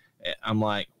like, I'm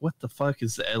like, "What the fuck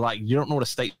is that?" Like, you don't know what a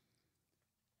state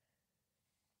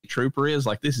trooper is?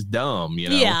 Like, this is dumb, you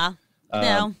know. Yeah.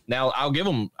 No. Now I'll give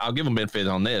them benefit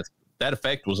on this. That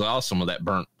effect was awesome with that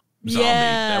burnt zombie.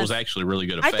 That was actually a really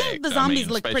good effect. I think the zombies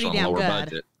look pretty damn good.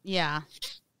 Budget. Yeah.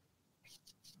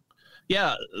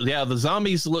 Yeah, the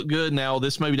zombies look good. Now,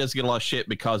 this movie doesn't get a lot of shit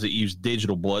because it used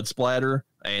digital blood splatter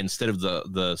instead of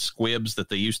the squibs that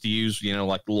they used to use, you know,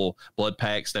 like the little blood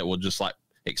packs that would just like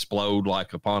explode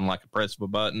like upon like a press of a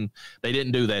button. They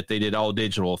didn't do that. They did all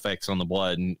digital effects on the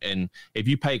blood, and if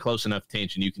you pay close enough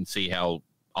attention, you can see how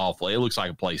awful it looks.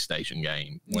 Like a PlayStation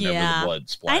game whenever the blood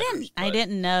splatters. I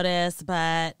didn't notice,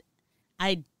 but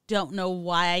I don't know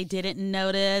why I didn't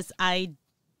notice. I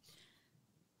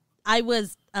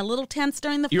was a little tense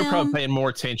during the film. You were probably paying more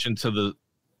attention to the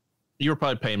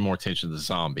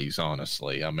zombies,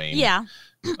 honestly. I mean, yeah.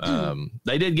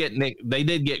 They did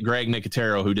get Greg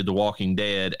Nicotero, who did The Walking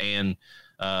Dead and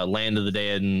Land of the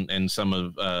Dead and some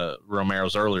of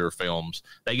Romero's earlier films.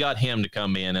 They got him to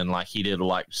come in, and like he did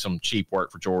like some cheap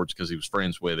work for George because he was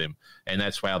friends with him, and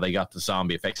that's how they got the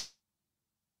zombie effects.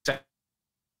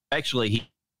 Actually,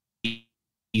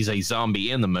 he's a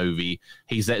zombie in the movie.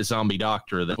 He's that zombie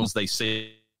doctor that once they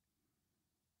see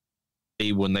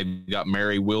when they got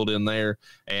Mary Willed in there,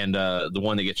 and the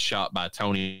one that gets shot by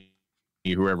Tony,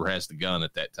 whoever has the gun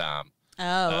at that time.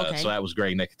 Oh, okay. So that was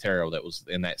Greg Nicotero that was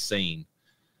in that scene.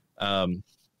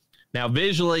 Now,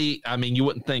 visually, I mean, you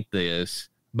wouldn't think this,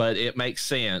 but it makes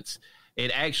sense.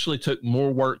 It actually took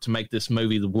more work to make this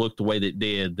movie look the way that it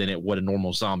did than it would a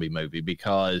normal zombie movie,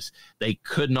 because they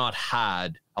could not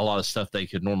hide a lot of stuff they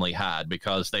could normally hide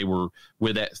because they were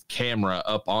with that camera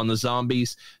up on the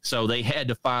zombies. So they had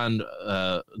to find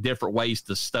different ways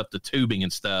to stuff the tubing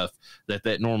and stuff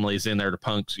that normally is in there to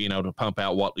pump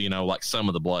out what, like some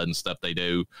of the blood and stuff they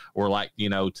do, or like,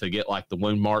 to get like the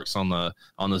wound marks on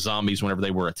the zombies whenever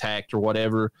they were attacked or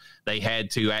whatever. They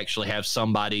had to actually have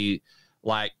somebody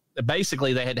like,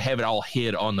 basically they had to have it all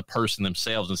hid on the person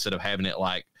themselves instead of having it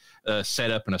like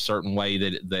set up in a certain way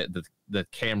that the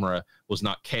camera was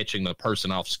not catching the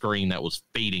person off screen that was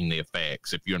feeding the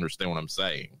effects, if you understand what I'm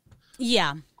saying.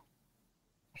 Yeah.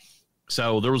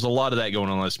 So there was a lot of that going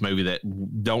on in this movie that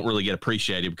don't really get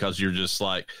appreciated because you're just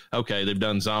like, okay, they've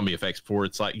done zombie effects before.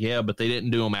 It's like, yeah, but they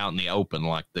didn't do them out in the open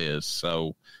like this.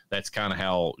 So that's kind of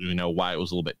how, why it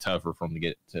was a little bit tougher for them to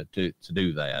get to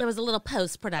do that. There was a little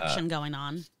post-production going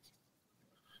on.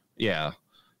 Yeah.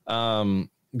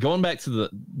 Going back to the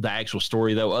actual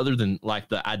story though, other than like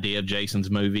the idea of Jason's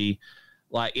movie,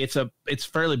 like it's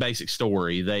fairly basic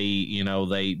story. They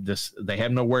they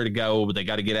have nowhere to go, but they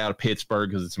got to get out of Pittsburgh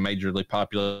because it's a majorly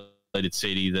populated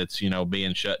city that's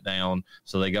being shut down.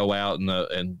 So they go out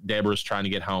and Deborah's trying to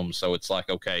get home. So it's like,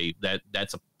 okay,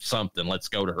 that's something. Let's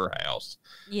go to her house.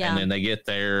 Yeah. And then they get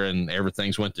there and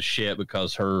everything's went to shit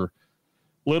because her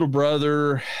little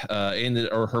brother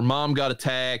or her mom got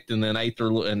attacked and then ate her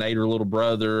little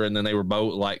brother, and then they were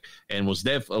both like was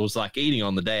like eating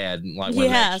on the dad, like when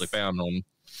they actually found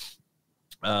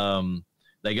them.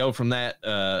 They go from that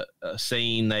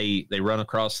scene, they run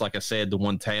across, like I said, the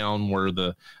one town where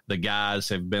the guys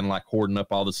have been like hoarding up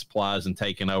all the supplies and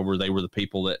taking over. They were the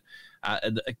people that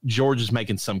George is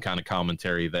making some kind of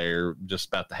commentary there just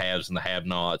about the haves and the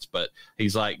have-nots, but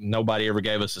he's like, nobody ever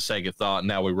gave us a second thought.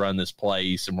 Now we run this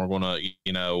place and we're going to,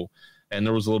 and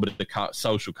there was a little bit of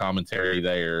social commentary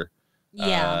there.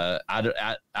 Yeah. I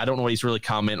don't know what he's really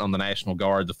commenting on the National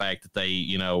Guard, the fact that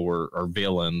they, are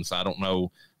villains. I don't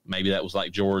know. Maybe that was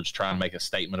like George trying to make a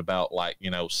statement about like,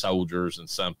 soldiers and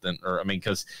something, or, I mean,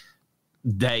 cause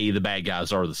the bad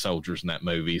guys are the soldiers in that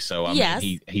movie. So I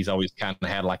mean, he's always kind of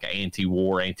had like an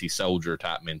anti-war, anti-soldier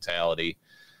type mentality.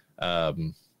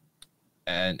 And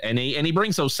he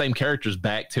brings those same characters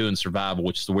back too in Survival,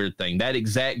 which is the weird thing. That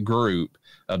exact group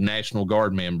of National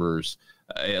Guard members,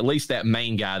 at least that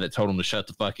main guy that told him to shut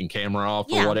the fucking camera off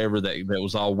or whatever, that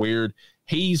was all weird.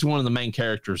 He's one of the main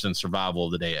characters in Survival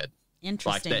of the Dead.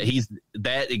 Interesting. Like that, he's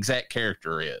that exact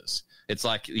character is. It's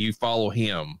like you follow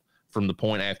him from the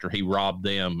point after he robbed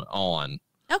them on.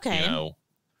 Okay.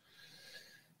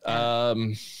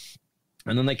 And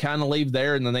then they kind of leave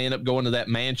there, and then they end up going to that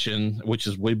mansion, which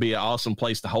would be an awesome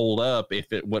place to hold up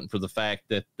if it wasn't for the fact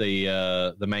that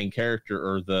the main character,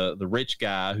 or the rich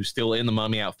guy who's still in the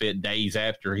mummy outfit days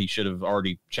after he should have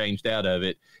already changed out of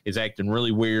it, is acting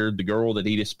really weird. The girl that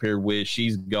he disappeared with,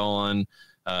 she's gone.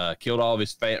 Killed all of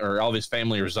his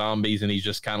family are zombies, and he's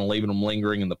just kind of leaving them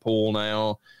lingering in the pool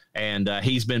now. And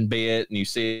he's been bit, and you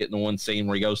see it in the one scene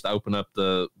where he goes to open up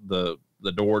the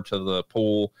door to the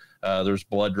pool. There's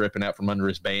blood dripping out from under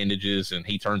his bandages, and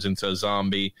he turns into a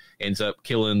zombie, ends up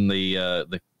killing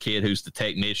the kid who's the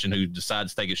technician who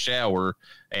decides to take a shower,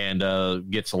 and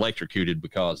gets electrocuted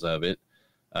because of it.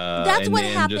 That's what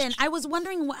happened. I was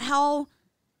wondering I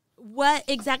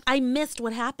missed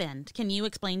what happened. Can you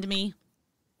explain to me?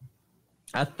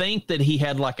 I think that he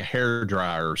had like a hair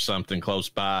dryer or something close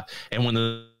by, and when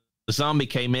the zombie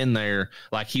came in there,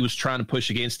 like he was trying to push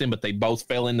against him, but they both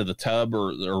fell into the tub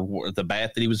or the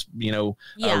bath that he was,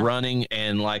 running,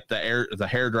 and like the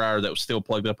hair dryer that was still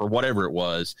plugged up or whatever it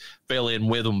was fell in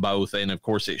with them both, and of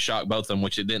course it shocked both of them,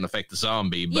 which it didn't affect the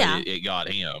zombie, but it got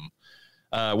him.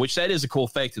 Which that is a cool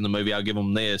effect in the movie. I'll give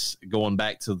them this. Going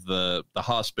back to the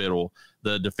hospital,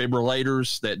 the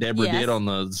defibrillators that Deborah did on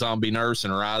the zombie nurse,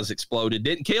 and her eyes exploded.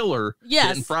 Didn't kill her.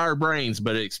 Yes. Didn't fry her brains,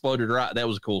 but it exploded her eye. That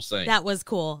was a cool scene. That was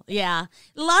cool. Yeah.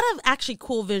 A lot of actually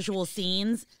cool visual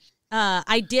scenes.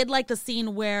 I did like the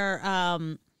scene where,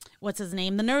 what's his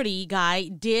name? The nerdy guy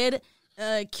did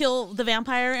kill the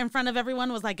vampire in front of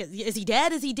everyone. Was like, is he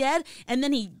dead? Is he dead? And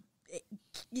then he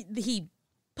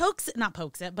not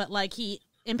pokes it, but like he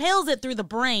impales it through the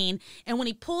brain, and when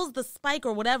he pulls the spike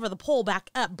or whatever, the pole back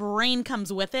up, brain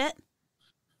comes with it.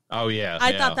 Oh yeah.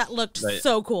 I thought that looked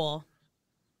so cool.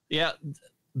 Yeah.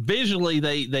 Visually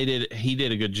he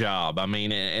did a good job. I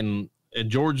mean, and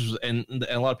George and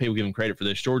a lot of people give him credit for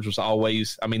this. George was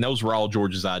always, I mean, those were all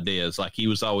George's ideas. Like he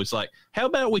was always like, how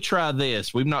about we try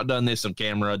this? We've not done this on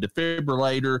camera.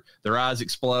 Defibrillator, their eyes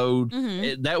explode.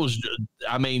 That was,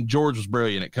 I mean, George was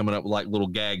brilliant at coming up with like little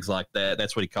gags like that.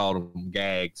 That's what he called them,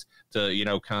 gags,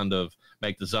 to, kind of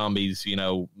make the zombies,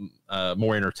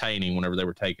 more entertaining whenever they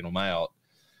were taking them out.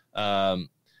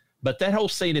 But that whole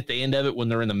scene at the end of it, when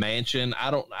they're in the mansion, I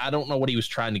don't know what he was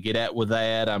trying to get at with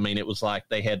that. I mean, it was like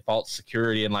they had false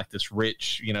security in like this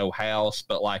rich, house,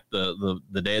 but like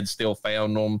the dead still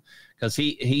found them, because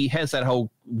he has that whole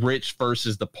rich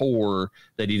versus the poor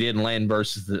that he did in Land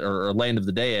versus or Land of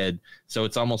the Dead. So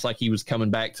it's almost like he was coming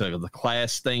back to the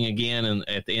class thing again. And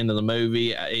at the end of the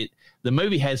movie, the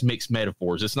movie has mixed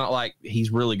metaphors. It's not like he's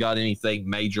really got anything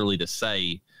majorly to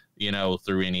say,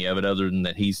 through any of it, other than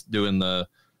that he's doing the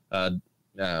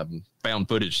found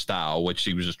footage style, which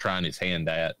he was just trying his hand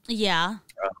at. Yeah.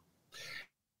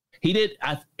 He did.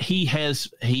 He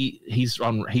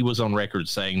was on record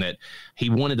saying that he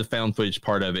wanted the found footage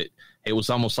part of it. It was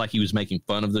almost like he was making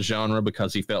fun of the genre,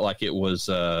 because he felt like it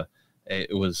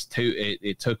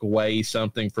took away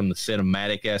something from the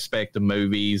cinematic aspect of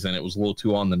movies, and it was a little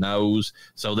too on the nose.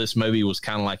 So this movie was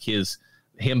kind of like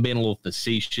him being a little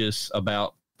facetious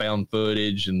about found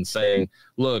footage and saying,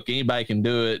 look, anybody can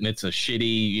do it, and it's a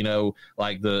shitty,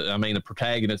 like the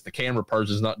protagonist, the camera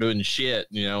person's not doing shit,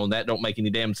 and that don't make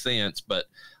any damn sense. But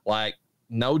like,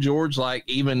 no, George, like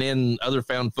even in other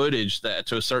found footage, that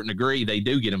to a certain degree they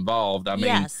do get involved. I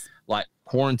mean, like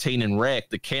Quarantine and Wreck,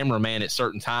 the cameraman at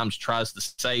certain times tries to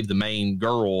save the main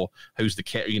girl who's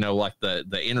like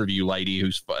the interview lady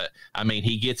who's,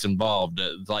 he gets involved.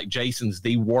 Like Jason's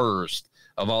the worst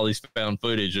of all these found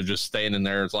footage of just standing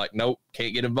there. It's like, nope,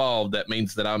 can't get involved. That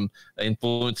means that I'm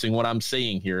influencing what I'm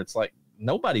seeing here. It's like,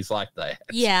 nobody's like that.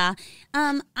 Yeah.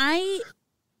 I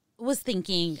was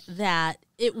thinking that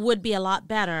it would be a lot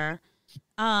better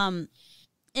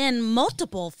in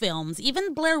multiple films,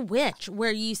 even Blair Witch,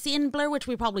 where you see in Blair Witch,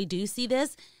 we probably do see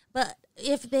this, but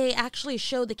if they actually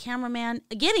show the cameraman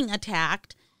getting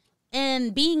attacked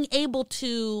and being able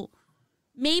to,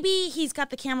 maybe he's got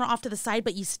the camera off to the side,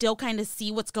 but you still kind of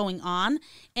see what's going on.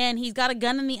 And he's got a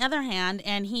gun in the other hand,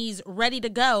 and he's ready to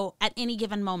go at any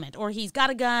given moment. Or he's got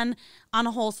a gun on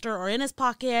a holster or in his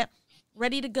pocket,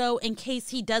 ready to go in case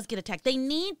he does get attacked. They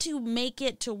need to make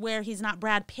it to where he's not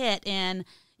Brad Pitt in,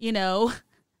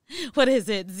 what is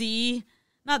it?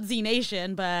 Not Z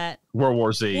Nation, but World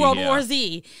War Z. War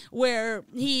Z, where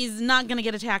he's not going to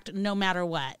get attacked no matter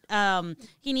what.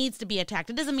 He needs to be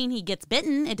attacked. It doesn't mean he gets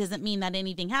bitten. It doesn't mean that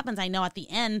anything happens. I know at the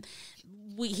end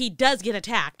he does get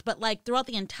attacked, but like throughout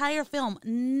the entire film,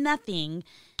 nothing,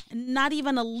 not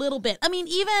even a little bit. I mean,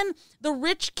 even the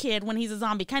rich kid, when he's a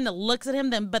zombie, kind of looks at him,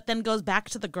 but then goes back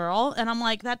to the girl, and I'm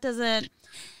like, that doesn't.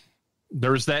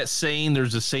 There's that scene.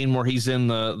 There's a scene where he's in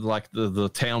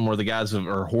the town where the guys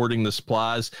are hoarding the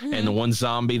supplies, and the one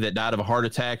zombie that died of a heart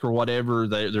attack or whatever,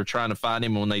 they're trying to find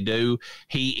him. And when they do,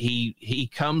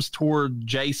 he comes toward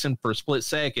Jason for a split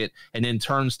second, and then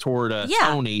turns toward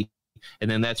Tony, and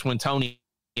then that's when Tony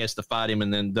has to fight him,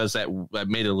 and then does that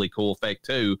admittedly cool effect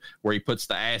too, where he puts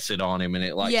the acid on him, and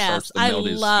it starts to melt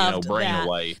his brain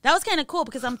away. That was kind of cool,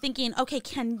 because I'm thinking, okay,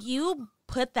 can you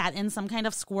put that in some kind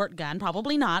of squirt gun?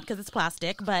 Probably not, because it's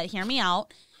plastic, but hear me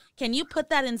out. Can you put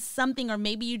that in something, or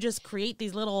maybe you just create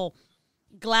these little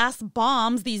glass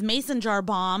bombs, these mason jar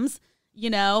bombs,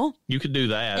 You could do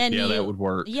that. And that would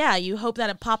work. Yeah, you hope that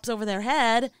it pops over their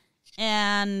head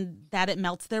and that it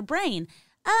melts their brain.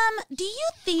 Do you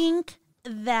think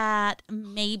that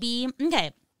maybe,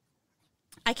 okay,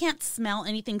 I can't smell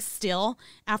anything still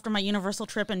after my Universal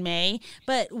trip in May,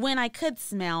 but when I could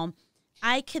smell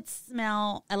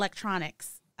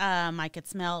electronics. I could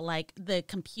smell like the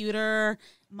computer,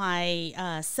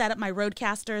 my setup, my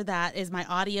Rodecaster that is my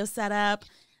audio setup.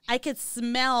 I could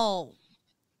smell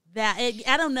that.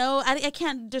 I don't know. I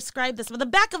can't describe this, but the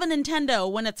back of a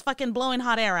Nintendo when it's fucking blowing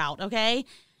hot air out, okay?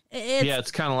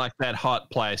 It's kind of like that hot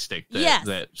plastic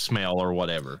that smell or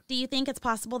whatever. Do you think it's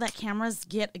possible that cameras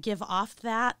give off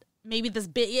that? Maybe this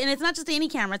big, and it's not just any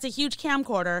camera, it's a huge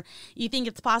camcorder. You think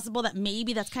it's possible that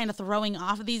maybe that's kind of throwing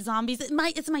off these zombies?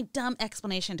 It's my dumb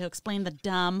explanation to explain the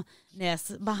dumbness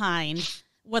behind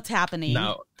what's happening.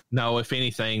 No, if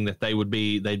anything, that they'd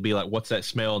be like, what's that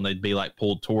smell? And they'd be like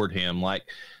pulled toward him. Like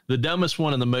the dumbest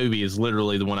one in the movie is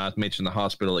literally the one I mentioned, the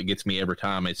hospital. It gets me every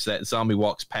time. It's that zombie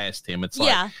walks past him. It's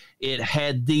like it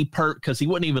had the because he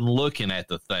wasn't even looking at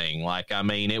the thing. Like, I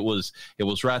mean, it was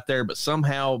right there, but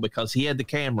somehow because he had the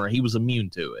camera, he was immune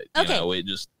to it. Okay. You know, it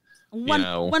just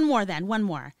one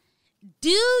more. Do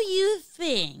you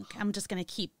think, I'm just going to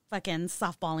keep fucking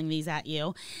softballing these at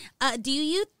you. Do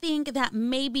you think that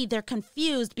maybe they're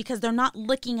confused because they're not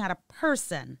looking at a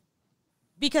person?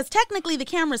 Because technically the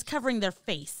camera's covering their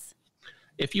face.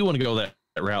 If you want to go that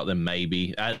route, then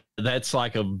maybe. That's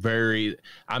like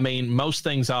most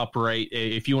things operate,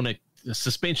 if you want to,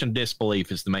 suspension of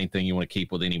disbelief is the main thing you want to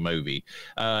keep with any movie.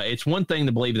 It's one thing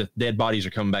to believe that dead bodies are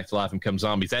coming back to life and become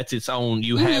zombies. That's its own.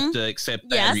 You have to accept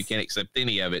that, or you can't accept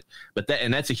any of it. But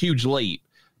that's a huge leap.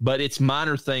 But it's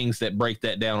minor things that break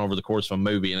that down over the course of a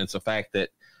movie, and it's a fact that,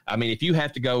 I mean, if you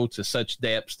have to go to such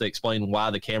depths to explain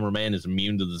why the cameraman is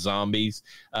immune to the zombies,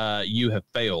 you have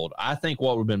failed. I think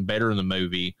what would have been better in the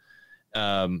movie,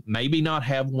 maybe not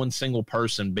have one single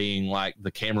person being like the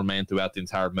cameraman throughout the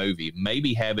entire movie.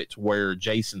 Maybe have it to where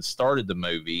Jason started the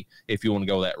movie, if you want to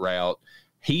go that route.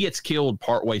 He gets killed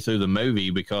partway through the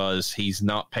movie because he's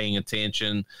not paying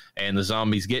attention and the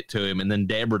zombies get to him. And then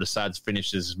Deborah decides to finish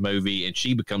this movie and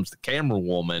she becomes the camera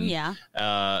woman. Yeah.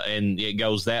 And it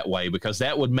goes that way because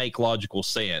that would make logical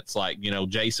sense. Like, you know,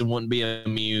 Jason wouldn't be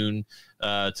immune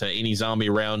to any zombie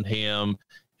around him.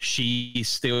 She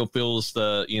still feels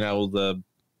the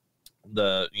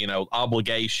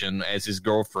obligation as his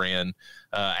girlfriend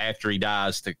after he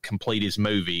dies to complete his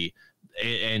movie.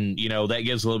 And you know, that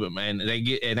gives a little bit, man.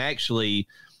 Actually,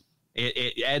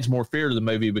 it adds more fear to the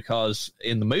movie because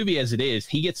in the movie as it is,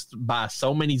 he gets by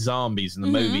so many zombies in the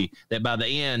movie that by the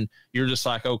end you're just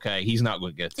like, okay, he's not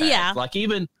going to get attacked. Yeah. Like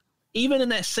even in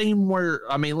that scene where,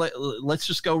 I mean, let's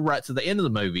just go right to the end of the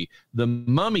movie. The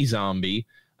mummy zombie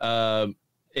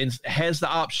has the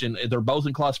option. They're both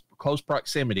in close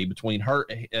proximity between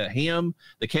him,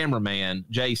 the cameraman,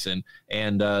 Jason,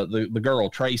 and the girl,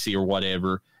 Tracy or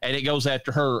whatever. And it goes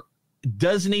after her,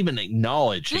 doesn't even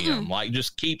acknowledge him, like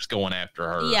just keeps going after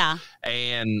her. Yeah.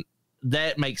 And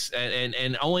that makes,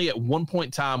 and only at one point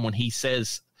in time when he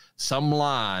says some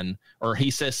line or he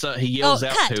says, he yells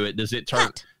out to it, does it turn,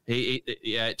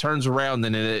 it turns around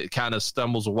and it kind of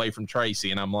stumbles away from Tracy.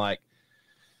 And I'm like,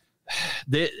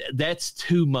 that's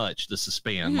too much to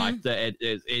suspend. Like at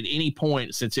any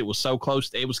point, since it was so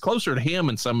close, it was closer to him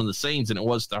in some of the scenes than it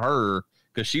was to her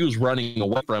because she was running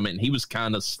away from it and he was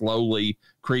kind of slowly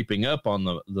creeping up on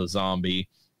the zombie.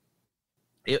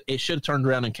 It should have turned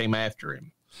around and came after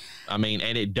him. I mean,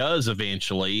 and it does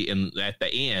eventually at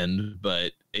the end,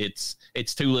 but it's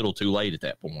too little too late at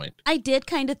that point. I did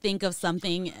kind of think of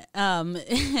something.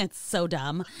 It's so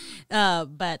dumb,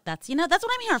 but that's what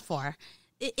I'm here for.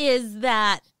 Is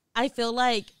that I feel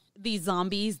like these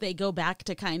zombies, they go back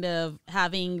to kind of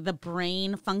having the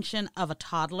brain function of a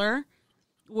toddler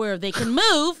where they can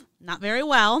move, not very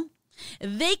well.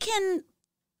 They can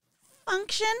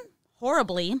function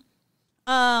horribly.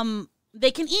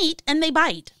 They can eat and they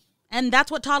bite. And that's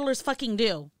what toddlers fucking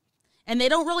do. And they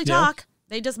don't really talk.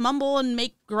 They just mumble and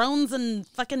make groans and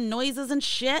fucking noises and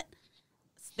shit.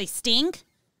 They stink.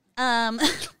 A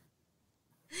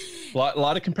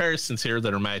lot of comparisons here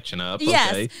that are matching up.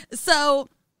 Yes.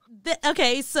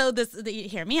 Okay. So,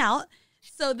 hear me out.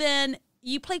 So then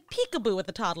you play peekaboo with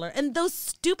a toddler, and those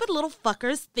stupid little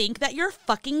fuckers think that you're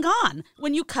fucking gone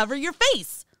when you cover your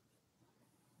face.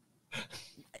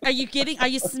 Are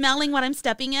you smelling what I'm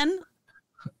stepping in?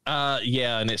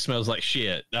 Yeah, and it smells like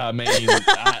shit. I mean,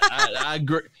 I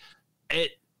agree.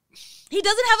 He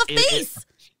doesn't have a face.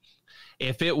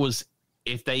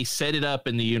 If they set it up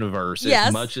in the universe,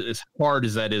 as hard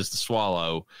as that is to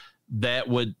swallow, that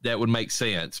would make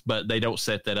sense, but they don't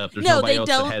set that up. There's No, nobody they else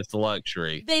don't. that has the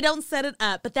luxury. They don't set it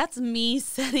up, but that's me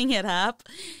setting it up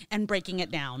and breaking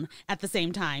it down at the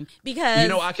same time. Because, You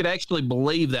know, I could actually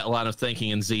believe that line of thinking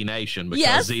in Z Nation, because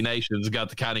Yes. Z Nation's got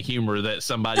the kind of humor that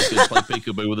somebody could play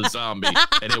peekaboo with a zombie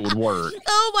and it would work.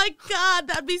 oh my God,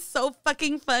 that'd be so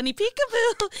fucking funny.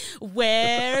 Peekaboo,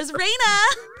 where's Raina?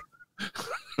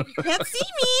 Can't see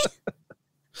me.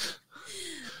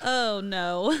 Oh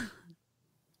no.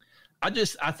 I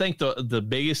think the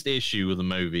biggest issue with the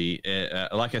movie,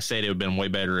 like I said, it would have been way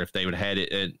better if they would have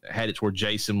had it to where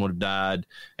Jason would have died,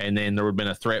 and then there would have been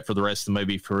a threat for the rest of the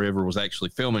movie if whoever was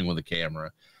actually filming with the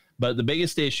camera. But the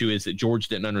biggest issue is that George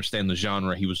didn't understand the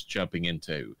genre he was jumping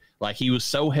into. Like, he was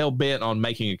so hell-bent on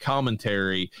making a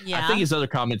commentary. Yeah. I think his other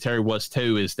commentary was,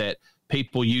 too, is that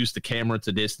people use the camera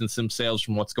to distance themselves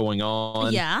from what's going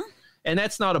on. Yeah. And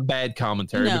that's not a bad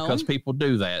commentary, No. because people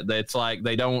do that. That's like,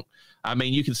 they don't, I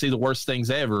mean, you can see the worst things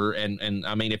ever. And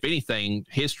I mean, if anything,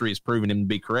 history has proven him to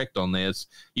be correct on this.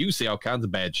 You can see all kinds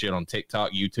of bad shit on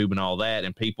TikTok, YouTube, and all that.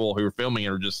 And people who are filming it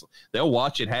are just, they'll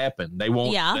watch it happen. They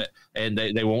won't, Yeah. and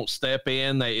they won't step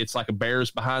in. It's like a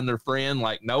bear's behind their friend.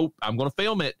 Like, nope, I'm going to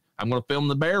film it. I'm going to film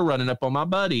the bear running up on my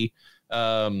buddy.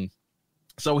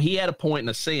 So he had a point in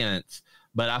a sense,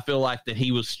 but I feel like that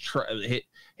he was,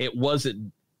 it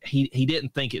wasn't, he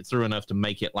didn't think it through enough to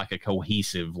make it like a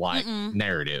cohesive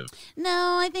narrative.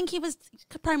 No, I think he was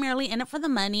primarily in it for the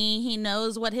money. He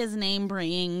knows what his name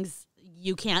brings.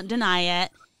 You can't deny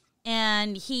it.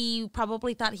 And he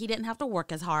probably thought he didn't have to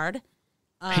work as hard.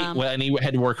 And he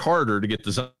had to work harder to get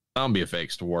the zombie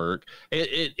effects to work.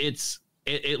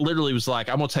 It literally was like,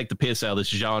 I'm going to take the piss out of this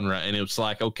genre. And it was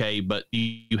like, okay, but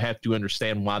you have to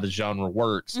understand why the genre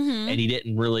works. Mm-hmm. And he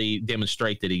didn't really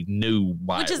demonstrate that he knew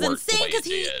why Which it is worked the insane way because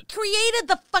it he did. created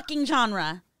the fucking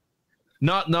genre.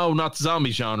 Not the zombie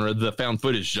genre, the found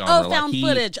footage genre. Oh, found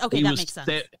footage. Okay, that makes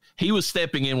sense. He was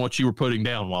stepping in what you were putting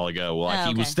down a while ago. Like,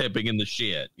 he was stepping in the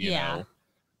shit, you know?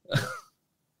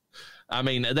 I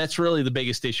mean, that's really the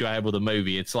biggest issue I have with the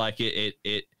movie. It's like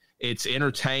it's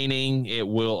entertaining. It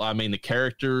will, I mean, the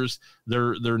characters,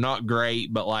 they're not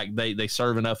great, but like they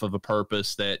serve enough of a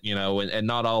purpose that, you know, and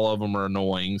not all of them are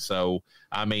annoying. So,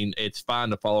 I mean, it's fine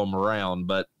to follow them around,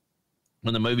 but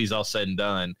when the movie's all said and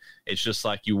done, it's just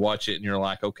like you watch it and you're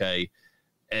like, okay,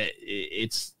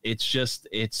 it's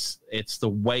the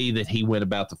way that he went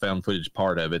about the found footage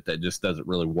part of it that just doesn't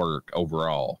really work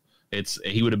overall.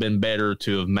 He would have been better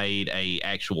to have made a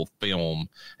actual film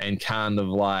and kind of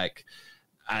like,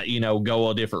 go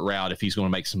a different route if he's going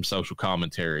to make some social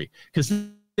commentary. Because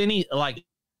then he, like,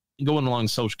 going along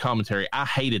social commentary, I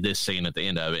hated this scene at the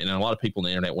end of it, and a lot of people on the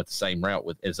internet went the same route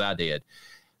as I did.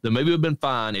 The movie would have been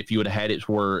fine if you would have had it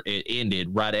where it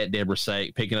ended right at Deborah's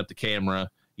sake, picking up the camera.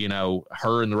 You know,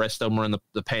 her and the rest of them are in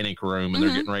the panic room, and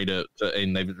they're getting ready to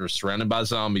and they're surrounded by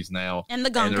zombies now. And the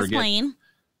gong is playing.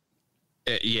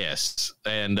 Yes,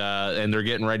 and they're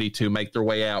getting ready to make their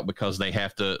way out because they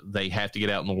have to get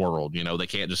out in the world. You know, they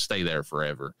can't just stay there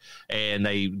forever. And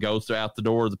they go throughout the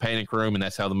door of the panic room, and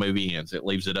that's how the movie ends. It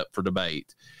leaves it up for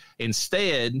debate.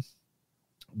 Instead,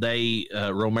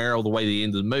 Romero, the way they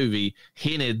ended the movie,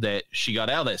 hinted that she got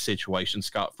out of that situation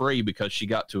scot-free because she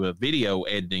got to a video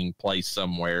editing place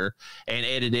somewhere and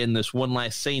edited in this one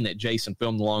last scene that Jason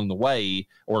filmed along the way,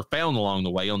 or found along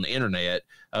the way on the internet,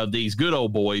 of these good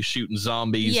old boys shooting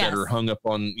zombies that are hung up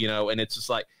on, and it's just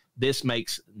like, this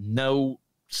makes no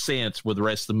sense with the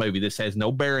rest of the movie. This has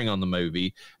no bearing on the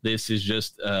movie. This is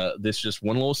just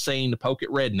one little scene to poke at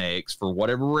rednecks for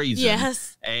whatever reason.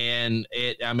 Yes. And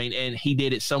and he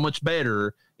did it so much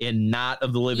better in Night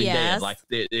of the Living Dead. Like,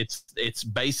 it's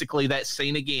basically that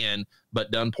scene again,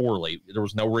 but done poorly. There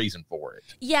was no reason for it.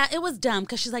 Yeah, it was dumb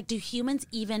because she's like, do humans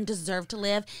even deserve to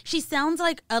live? She sounds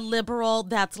like a liberal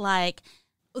that's like,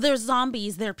 they're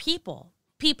zombies, they're people.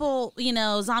 People,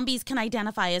 zombies can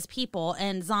identify as people,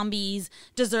 and zombies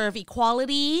deserve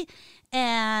equality,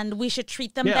 and we should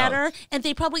treat them better. And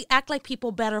they probably act like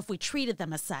people better if we treated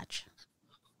them as such.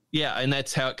 Yeah, and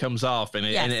that's how it comes off.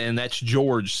 And that's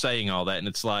George saying all that. And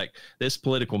it's like, this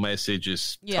political message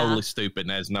is totally stupid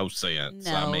and has no sense.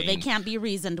 No, they can't be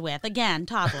reasoned with. Again,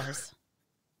 toddlers.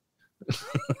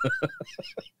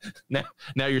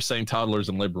 Now you're saying toddlers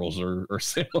and liberals are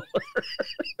similar.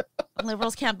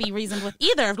 Liberals can't be reasoned with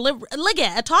either. Look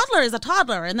at a toddler is a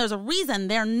toddler, and there's a reason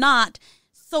they're not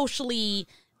socially,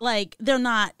 they're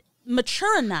not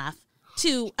mature enough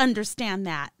to understand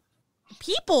that.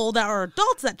 People that are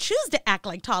adults that choose to act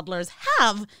like toddlers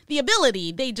have the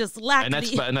ability. They just lack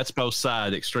and that's both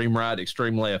sides, extreme right,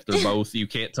 extreme left. They're both, you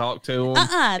can't talk to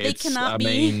them. They cannot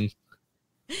be.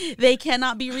 They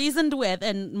cannot be reasoned with,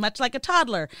 and much like a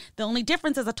toddler, the only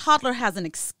difference is a toddler has an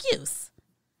excuse.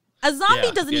 A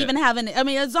zombie doesn't even have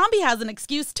a zombie has an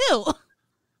excuse too.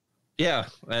 Yeah,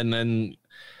 and then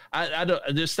I don't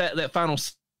just that final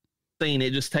scene.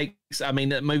 It just takes. I mean,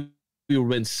 that movie would have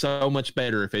been so much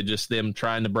better if it just them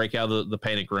trying to break out of the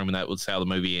panic room, and that was how the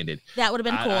movie ended. That would have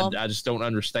been cool. I just don't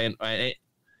understand.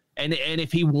 And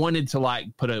if he wanted to like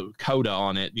put a coda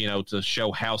on it, you know, to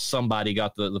show how somebody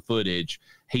got the footage,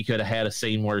 he could have had a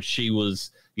scene where she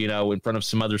was, you know, in front of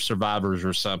some other survivors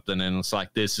or something, and it's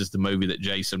like, this is the movie that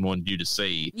Jason wanted you to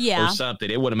see, or something.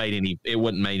 It wouldn't made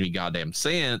any goddamn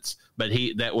sense, but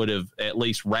that would have at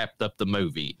least wrapped up the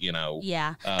movie, you know.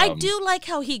 Yeah, I do like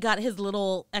how he got his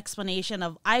little explanation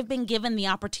of, I've been given the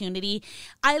opportunity.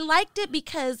 I liked it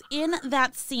because in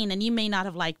that scene, and you may not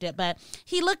have liked it, but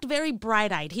he looked very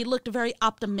bright-eyed. He looked very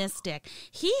optimistic.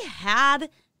 He had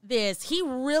this. He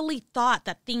really thought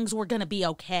that things were going to be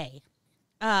okay.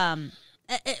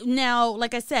 Now,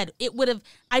 like I said,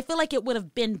 I feel like it would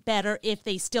have been better if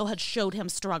they still had showed him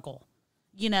struggle.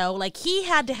 You know, like he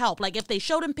had to help. Like if they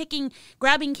showed him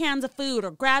grabbing cans of food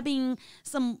or grabbing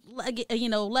some, luggage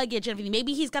and everything.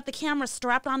 Maybe he's got the camera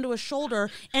strapped onto his shoulder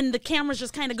and the camera's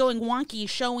just kind of going wonky,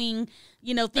 showing,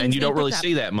 you know, things. And you don't really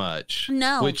see that much.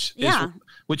 No. Which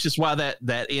is why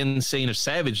that end scene of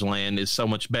Savage Land is so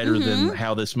much better than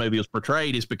how this movie was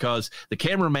portrayed, is because the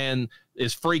cameraman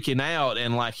is freaking out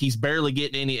and like he's barely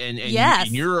getting any, and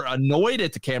you're annoyed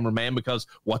at the cameraman because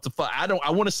what the fuck?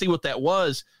 I want to see what that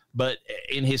was. But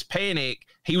in his panic,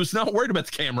 he was not worried about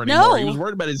the camera anymore. No. He was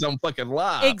worried about his own fucking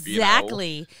life.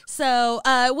 Exactly. You know? So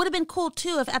it would have been cool,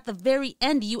 too, if at the very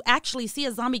end you actually see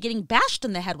a zombie getting bashed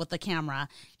in the head with the camera.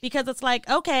 Because it's like,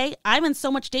 okay, I'm in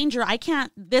so much danger.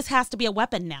 This has to be a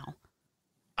weapon now.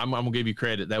 I'm going to give you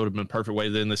credit. That would have been a perfect way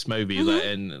to end this movie.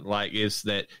 And like, is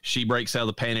that she breaks out of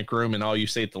the panic room and all you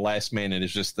see at the last minute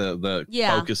is just the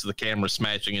focus of the camera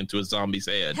smashing into a zombie's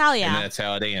head. Hell yeah. And that's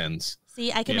how it ends.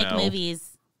 See, I can make movies.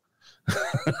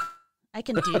 I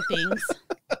can do things.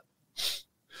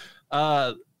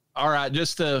 All right,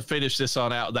 just to finish this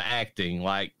on out, the acting,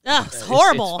 like, it's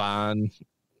horrible. It's fine.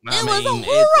 It was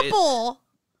horrible.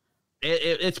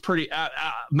 It's pretty.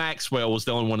 Maxwell was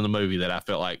the only one in the movie that I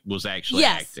felt like was actually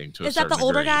acting to a certain degree. Is that the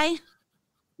older guy?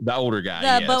 The older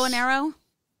guy, the bow and arrow.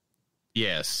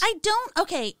 Yes.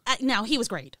 Now he was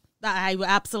great. I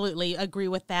absolutely agree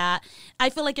with that. I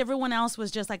feel like everyone else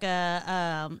was just like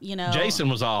Jason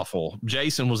was awful.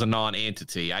 Jason was a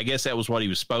non-entity. I guess that was what he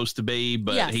was supposed to be,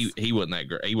 but he wasn't that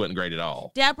great. He wasn't great at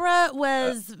all. Deborah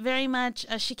was very much.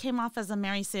 She came off as a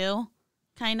Mary Sue,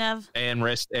 kind of, and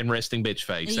resting bitch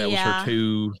face. That was her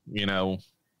two. You know.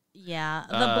 Yeah,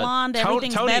 the blonde.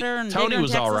 Everything's better. And Tony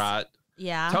was all right.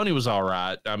 Yeah. Tony was all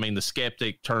right. I mean, the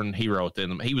skeptic turned hero at the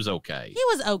end. He was okay. He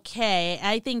was okay.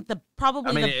 I think the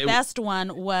best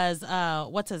one was,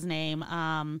 what's his name?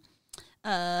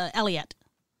 Elliot.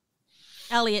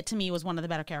 Elliot, to me, was one of the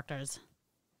better characters.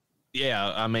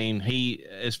 Yeah. I mean, he,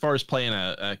 as far as playing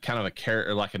a kind of a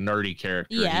character, like a nerdy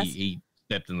character, he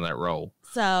stepped into that role.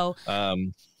 So,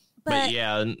 but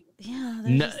yeah.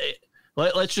 Yeah.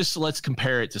 Let's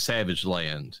compare it to Savage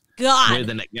Land.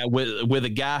 God, with a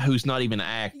guy who's not even an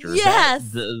actor.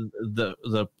 Yes,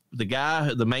 the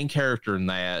guy, the main character in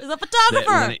that is a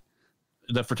photographer.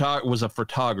 Was a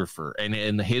photographer,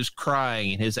 and his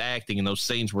crying and his acting in those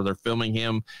scenes where they're filming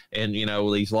him, and you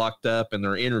know he's locked up and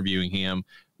they're interviewing him.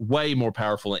 Way more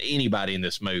powerful than anybody in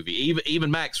this movie.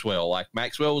 Even Maxwell. Like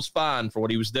Maxwell was fine for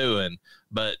what he was doing,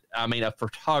 but I mean, a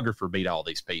photographer beat all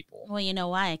these people. Well, you know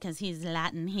why? Because he's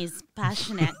Latin. He's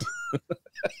passionate.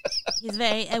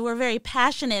 We're very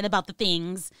passionate about the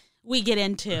things we get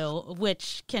into,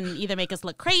 which can either make us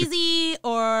look crazy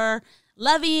or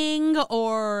loving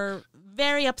or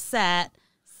very upset.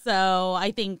 So I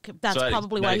think that's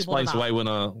probably why people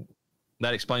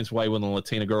That explains why when the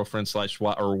Latina girlfriend /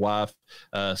 or wife,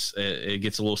 it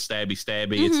gets a little stabby.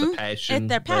 Mm-hmm. It's the passion.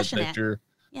 They're passionate.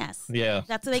 Yes. Yeah.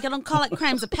 That's they don't call it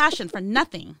crimes of passion for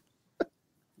nothing.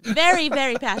 Very,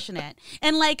 very passionate.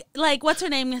 And like what's her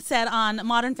name said on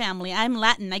Modern Family, I'm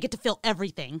Latin. I get to feel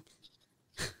everything.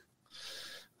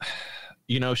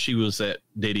 You know, she was at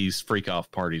Diddy's freak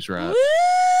off parties, right?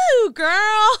 Woo,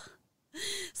 girl.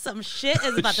 Some shit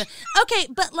is about to. Okay,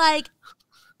 but like,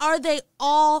 are they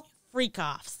all freak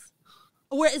offs?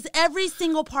 Where is every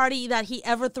single party that he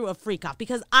ever threw a freak off?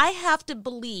 Because I have to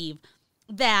believe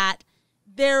that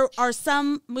there are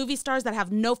some movie stars that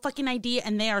have no fucking idea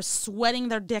and they are sweating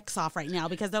their dicks off right now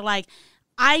because they're like,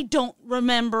 I don't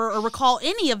remember or recall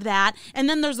any of that. And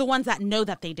then there's the ones that know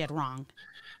that they did wrong.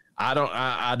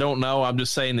 I don't know. I'm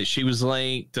just saying that she was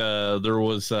linked. There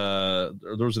was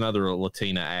another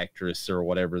Latina actress or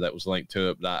whatever that was linked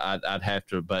to it. But I'd have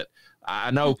to. But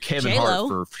I know Kevin J-Lo.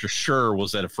 Hart for sure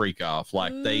was at a freak off.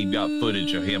 Like they got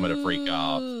footage of him at a freak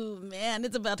off. Ooh, man,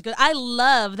 it's about to go. I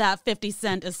love that 50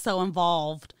 Cent is so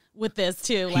involved with this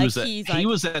too. He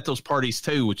was at those parties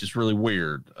too, which is really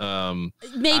weird.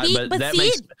 Maybe, but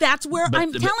see, that's where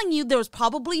I'm telling you, there was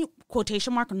probably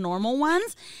quotation mark normal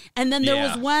ones, and then there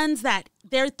was ones that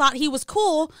they thought he was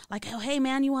cool, like, oh hey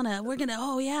man, we're gonna,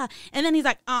 oh yeah, and then he's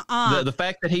like, The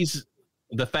fact that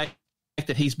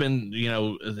he's been,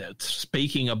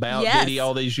 speaking about Diddy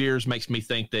all these years makes me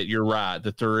think that you're right,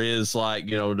 that there is like,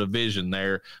 division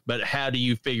there. But how do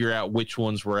you figure out which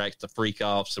ones were actually freak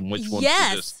offs and which ones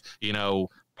were just,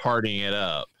 partying it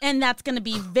up? And that's going to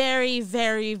be very,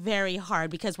 very, very hard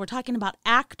because we're talking about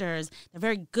actors. They're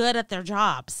very good at their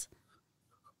jobs.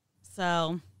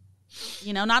 So,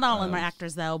 not all of them are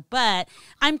actors though, but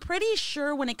I'm pretty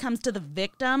sure when it comes to the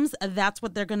victims, that's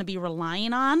what they're going to be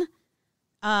relying on.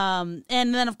 And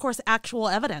then, of course, actual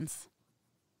evidence.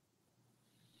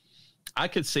 I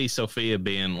could see Sophia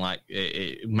being like,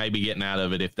 maybe getting out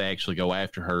of it if they actually go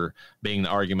after her, being the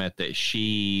argument that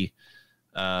she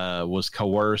was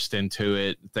coerced into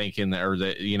it, thinking that, or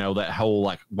that, that whole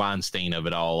like Weinstein of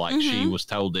it all. Like she was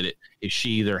told that if she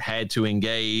either had to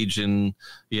engage in,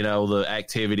 the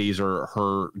activities or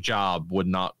her job would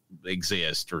not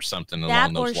exist or something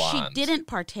along those lines. Or she didn't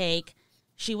partake.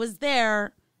 She was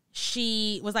there.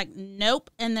 She was like, nope.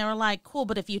 And they were like, cool,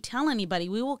 but if you tell anybody,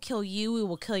 we will kill you. We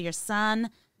will kill your son.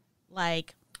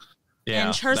 Like,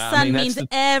 and her son means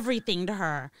everything to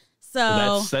her.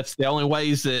 So that's the only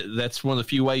ways that's one of the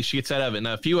few ways she gets out of it.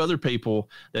 Now, a few other people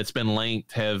that's been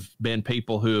linked have been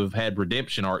people who have had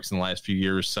redemption arcs in the last few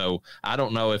years. So I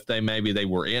don't know if they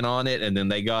were in on it and then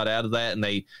they got out of that,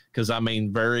 and because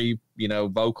very,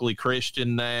 vocally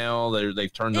Christian now.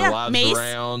 They've turned their lives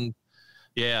around.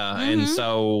 Yeah, and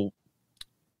so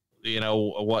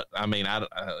what I mean,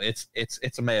 it's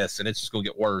a mess, and it's just gonna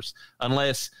get worse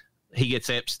unless he gets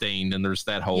Epstein, and there's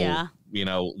that whole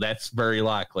that's very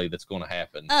likely that's going to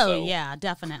happen. Oh yeah,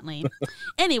 definitely.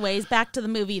 Anyways, back to the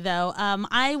movie though.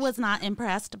 I was not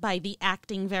impressed by the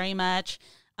acting very much.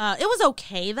 It was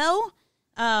okay though.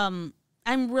 I'm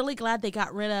really glad they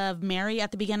got rid of Mary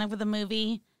at the beginning of the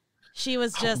movie. She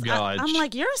was just, I'm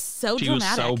like, you're so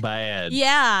dramatic. She was so bad.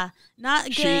 Yeah.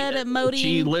 Not good at emoting.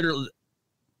 She literally,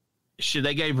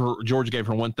 George gave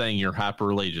her one thing, you're hyper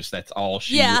religious. That's all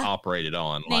she operated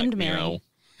on. Named Mary.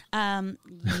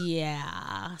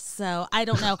 Yeah. So I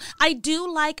don't know. I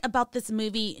do like about this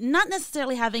movie, not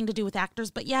necessarily having to do with actors,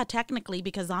 but yeah, technically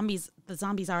because the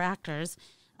zombies are actors.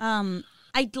 I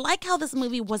like how this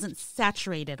movie wasn't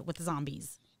saturated with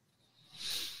zombies.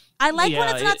 I like when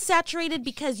it's not saturated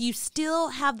because you still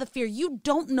have the fear. You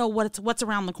don't know what's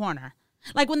around the corner.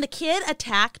 Like when the kid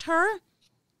attacked her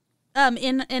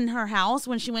in her house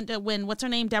when what's her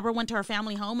name, Deborah, went to her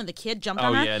family home and the kid jumped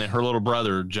on her. Oh yeah, and her little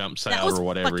brother jumps out or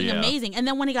whatever. That was fucking amazing. And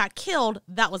then when he got killed,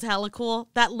 that was hella cool.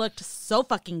 That looked so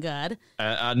fucking good.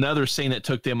 Another scene that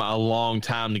took them a long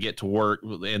time to get to work,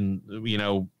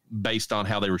 and based on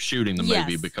how they were shooting the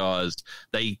movie, because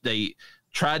they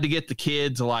tried to get the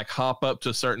kid to like hop up to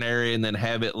a certain area and then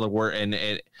have it work,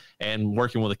 and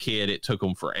working with a kid, it took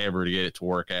them forever to get it to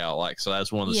work out. Like, so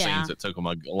that's one of the scenes that took them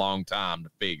a long time to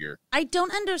figure. I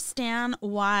don't understand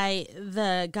why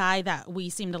the guy that we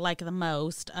seem to like the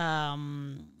most,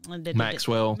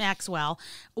 Maxwell,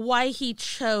 why he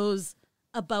chose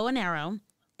a bow and arrow.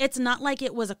 It's not like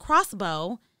it was a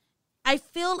crossbow. I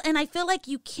feel like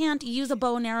you can't use a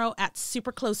bow and arrow at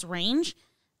super close range.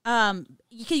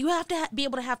 You have to be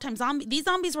able to have time. These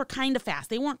zombies were kind of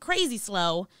fast. They weren't crazy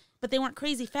slow, but they weren't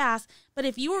crazy fast. But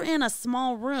if you were in a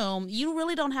small room, you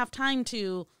really don't have time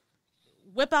to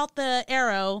whip out the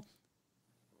arrow,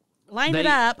 line it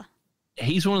up.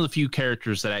 He's one of the few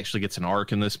characters that actually gets an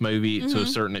arc in this movie to a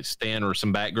certain extent, or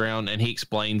some background, and he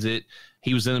explains it.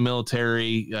 He was in the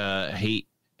military. He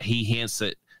hints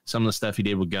that some of the stuff he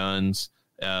did with guns,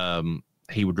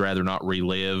 he would rather not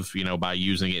relive, by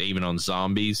using it even on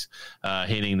zombies,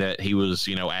 hinting that he was,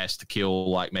 asked to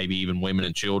kill like maybe even women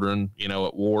and children,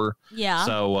 at war. Yeah.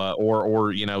 So,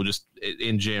 or just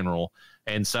in general.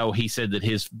 And so he said that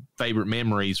his favorite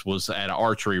memories was at an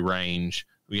archery range,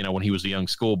 when he was a young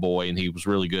schoolboy, and he was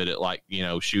really good at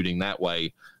shooting that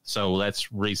way. So that's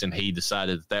the reason he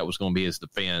decided that was going to be his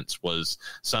defense, was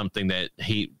something that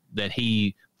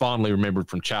he fondly remembered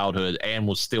from childhood and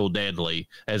was still deadly,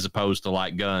 as opposed to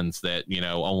like guns that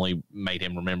only made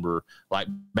him remember like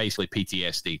basically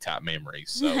PTSD type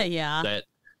memories. So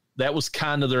that was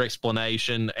kind of their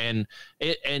explanation. And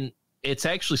it's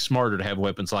actually smarter to have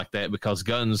weapons like that because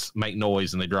guns make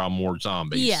noise and they draw more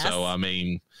zombies. Yes. So, I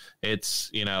mean,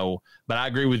 it's, but I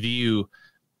agree with you.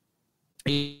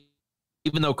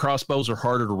 Even though crossbows are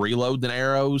harder to reload than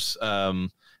arrows,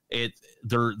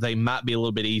 they might be a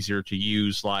little bit easier to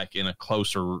use like in a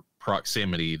closer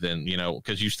proximity than,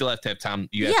 because you still have to have time.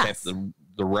 You have to have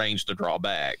the range to draw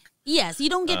back. Yes, you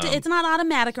don't get to, it's not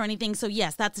automatic or anything. So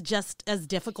yes, that's just as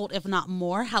difficult, if not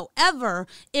more. However,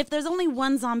 if there's only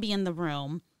one zombie in the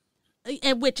room,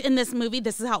 which in this movie,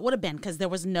 this is how it would have been because there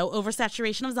was no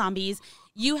oversaturation of zombies.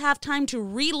 You have time to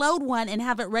reload one and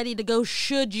have it ready to go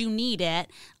should you need it.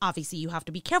 Obviously, you have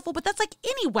to be careful, but that's like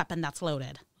any weapon that's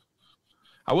loaded.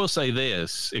 I will say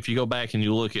this. If you go back and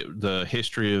you look at the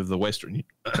history of the Western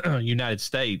United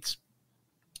States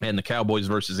and the Cowboys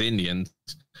versus Indians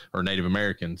or Native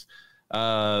Americans,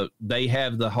 they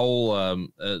have the whole,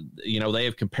 they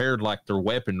have compared like their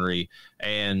weaponry.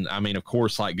 And I mean, of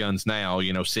course, like guns now,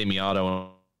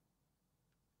 semi-auto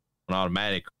and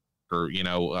automatic are,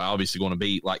 obviously going to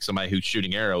beat like somebody who's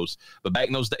shooting arrows. But back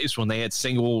in those days when they had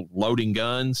single loading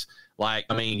guns, like,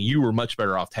 I mean, you were much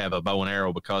better off to have a bow and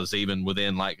arrow because even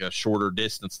within like a shorter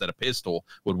distance that a pistol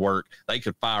would work, they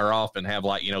could fire off and have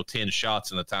like, 10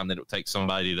 shots in the time that it would take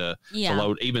somebody to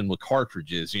load, even with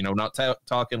cartridges, not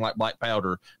talking like black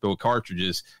powder, but with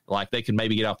cartridges, like they can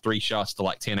maybe get off 3 shots to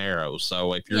like 10 arrows.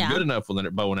 So if you're good enough with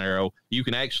a bow and arrow, you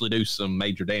can actually do some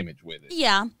major damage with it.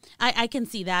 Yeah, I can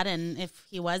see that. And if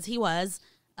he was.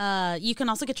 You can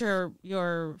also get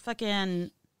your fucking,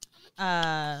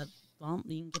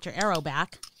 you can get your arrow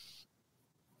back.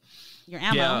 Your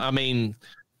ammo. Yeah, I mean,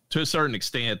 to a certain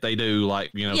extent, they do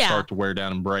like, start to wear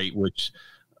down and break, which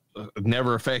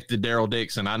never affected Daryl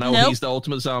Dixon. I know he's the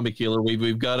ultimate zombie killer.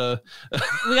 We've got a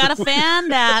fan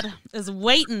that is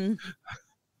waiting.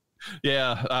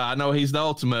 Yeah, I know he's the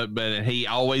ultimate, but he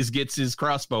always gets his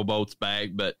crossbow bolts back.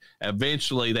 But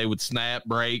eventually they would snap,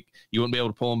 break. You wouldn't be able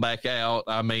to pull them back out.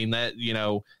 I mean, that,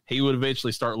 he would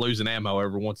eventually start losing ammo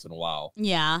every once in a while.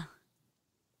 Yeah.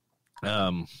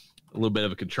 A little bit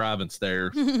of a contrivance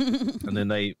there. And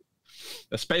then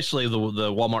especially the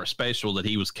Walmart special that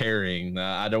he was carrying,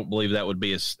 I don't believe that would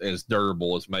be as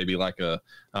durable as maybe like a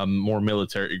more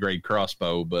military grade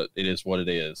crossbow, but it is what it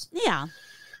is. Yeah.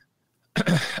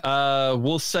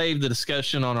 We'll save the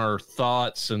discussion on our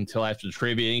thoughts until after the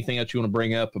trivia. Anything else you want to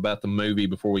bring up about the movie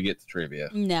before we get to trivia?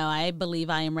 No, I believe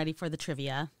I am ready for the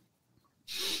trivia.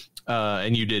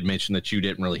 And you did mention that you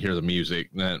didn't really hear the music.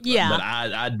 But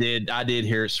I did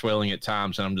hear it swelling at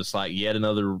times, and I'm just like, yet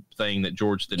another thing that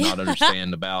George did not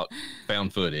understand about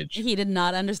found footage. He did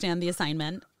not understand the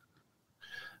assignment.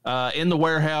 In the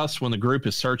warehouse, when the group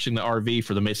is searching the RV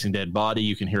for the missing dead body,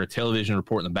 you can hear a television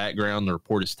report in the background. The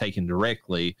report is taken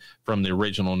directly from the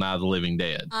original Night of the Living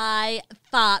Dead. I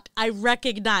thought I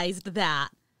recognized that.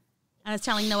 I was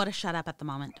telling Noah to shut up at the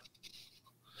moment.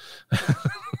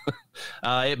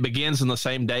 It begins on the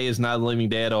same day as Night of the Living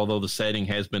Dead, although the setting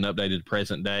has been updated to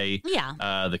present day.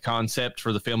 Yeah. The concept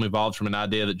for the film evolved from an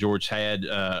idea that George had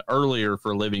earlier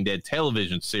for a Living Dead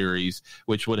television series,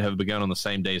 which would have begun on the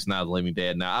same day as Night of the Living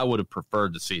Dead. Now, I would have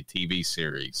preferred to see a TV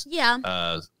series.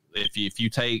 Yeah. If you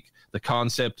take the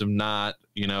concept of Night,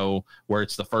 where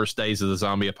it's the first days of the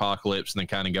zombie apocalypse and then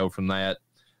kind of go from that,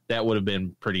 that would have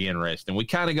been pretty interesting. We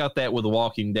kind of got that with The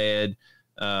Walking Dead.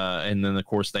 And then, of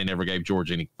course, they never gave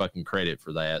George any fucking credit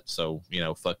for that. So,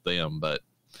 fuck them. But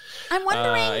I'm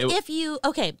wondering if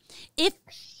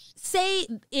say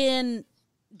in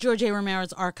George A.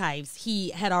 Romero's archives,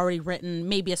 he had already written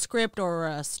maybe a script or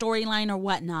a storyline or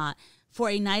whatnot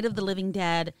for a Night of the Living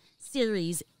Dead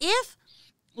series. If,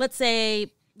 let's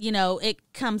say,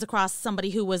 it comes across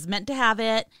somebody who was meant to have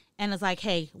it and is like,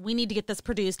 hey, we need to get this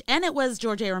produced, and it was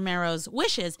George A. Romero's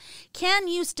wishes, can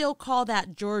you still call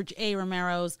that George A.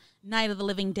 Romero's Night of the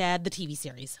Living Dead, the TV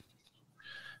series?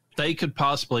 They could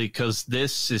possibly, because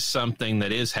this is something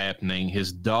that is happening.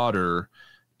 His daughter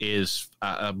is,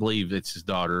 I believe it's his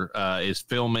daughter, is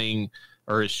filming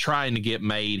or is trying to get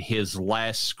made his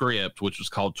last script, which was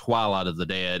called Twilight of the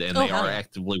Dead, and they are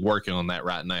actively working on that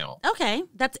right now. Okay,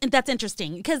 that's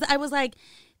interesting, because I was like,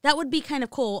 that would be kind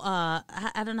of cool. I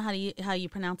don't know how you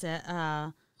pronounce it.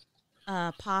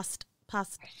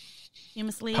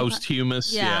 Posthumously.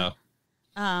 Posthumous. Yeah.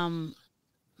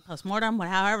 Postmortem.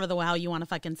 However the hell you want to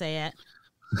fucking say it.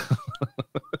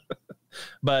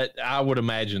 But I would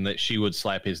imagine that she would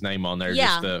slap his name on there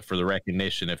just for the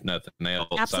recognition, if nothing else.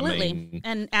 Absolutely,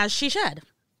 and as she should.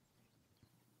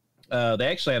 They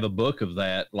actually have a book of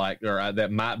that, that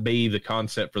might be the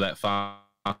concept for that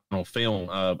final film.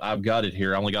 I've got it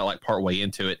here. I only got part way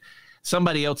into it.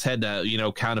 somebody else had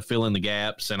to, kind of fill in the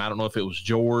gaps. And I don't know if it was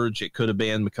George. It could have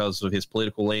been because of his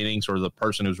political leanings, or the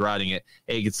person who's writing it.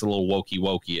 It gets a little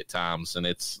wokey at times, and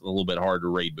it's a little bit hard to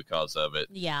read because of it.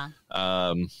 Yeah.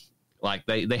 Like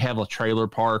they have a trailer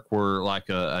park where like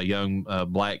a young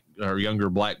black or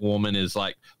younger black woman is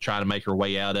like trying to make her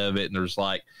way out of it. And there's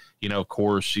like, of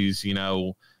course she's,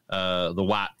 the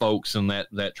white folks in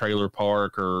that trailer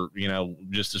park are,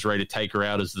 just as ready to take her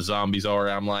out as the zombies are.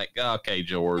 I'm like, okay,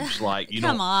 George, like,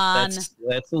 Come on.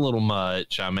 That's a little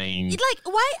much. I mean, like,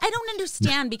 why? I don't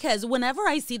understand, because whenever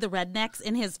I see the rednecks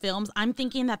in his films, I'm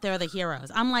thinking that they're the heroes.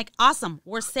 I'm like, awesome,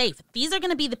 we're safe. These are going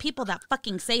to be the people that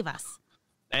fucking save us.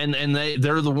 And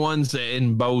they're the ones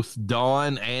in both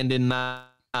Dawn and in Night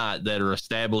that are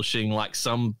establishing like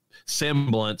some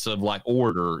semblance of like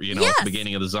order, at the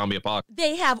beginning of the zombie apocalypse.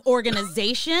 They have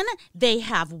organization, they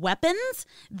have weapons,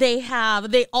 they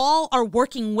all are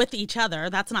working with each other.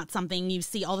 That's not something you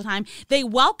see all the time. They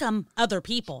welcome other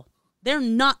people. They're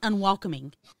not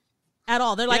unwelcoming at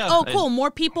all. They're like, oh, cool,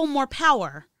 more people, more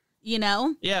power,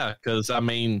 Yeah, because I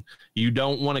mean, you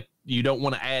don't want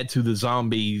to add to the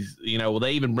zombies.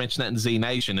 They even mention that in Z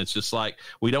Nation. It's just like,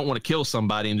 we don't want to kill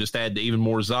somebody and just add to even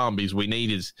more zombies. We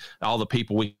need is all the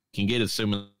people we can get,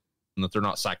 assuming that they're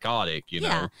not psychotic.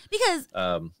 Yeah, because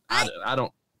I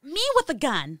don't. Me with a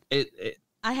gun.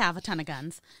 I have a ton of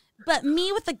guns. But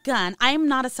me with a gun, I am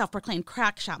not a self-proclaimed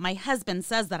crack shot. My husband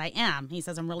says that I am. He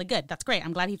says I'm really good. That's great.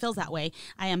 I'm glad he feels that way.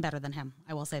 I am better than him.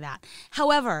 I will say that.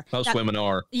 However, most women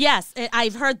are. Yes,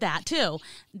 I've heard that too.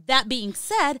 That being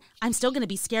said, I'm still going to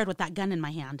be scared with that gun in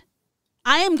my hand.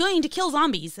 I am going to kill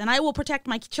zombies, and I will protect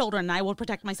my children, and I will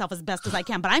protect myself as best as I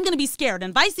can. But I'm going to be scared.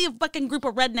 And if I see a fucking group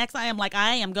of rednecks, I am like,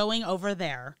 I am going over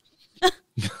there.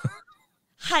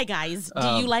 Hi, guys. Do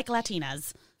you like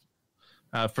Latinas?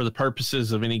 For the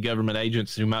purposes of any government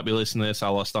agents who might be listening to this, I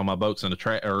lost all my boats in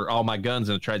all my guns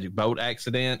in a tragic boat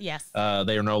accident. Yes.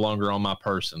 They are no longer on my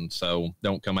person, so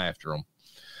don't come after them.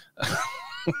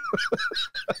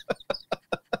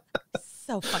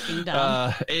 So fucking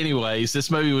dumb. Anyways,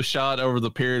 this movie was shot over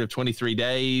the period of 23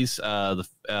 days.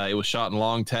 It was shot in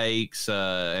long takes,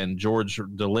 and George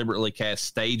deliberately cast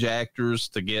stage actors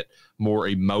to get more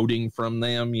emoting from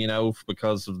them,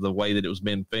 because of the way that it was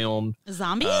being filmed.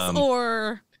 Zombies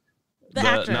or the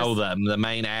actors? No, the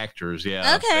main actors,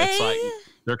 yeah. Okay. It's like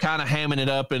they're kind of hamming it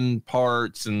up in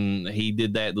parts, and he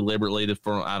did that deliberately to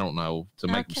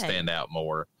make them stand out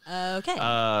more.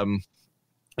 Okay.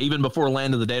 Even before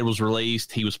Land of the Dead was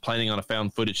released, he was planning on a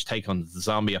found footage take on the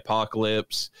zombie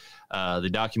apocalypse. The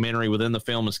documentary within the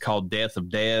film is called Death of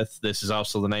Death. This is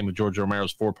also the name of George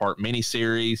Romero's 4-part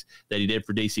miniseries that he did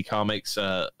for DC Comics.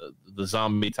 The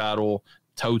zombie title,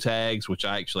 Toe Tags, which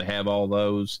I actually have all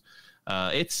those.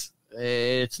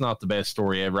 It's not the best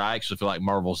story ever. I actually feel like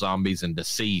Marvel Zombies and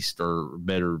Deceased are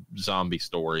better zombie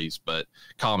stories, but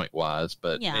comic-wise.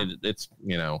 But yeah. It's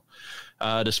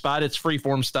despite its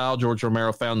freeform style, George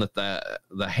Romero found that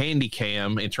the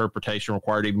handycam interpretation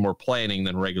required even more planning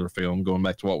than regular film, going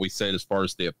back to what we said as far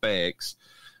as the effects.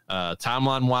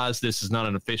 Timeline-wise, this is not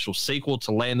an official sequel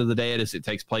to Land of the Dead, as it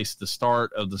takes place at the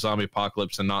start of the zombie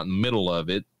apocalypse and not in the middle of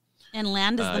it. And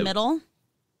Land is the middle?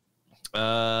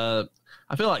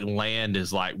 I feel like Land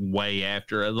is like way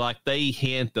after. Like they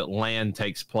hint that Land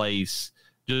takes place,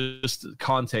 just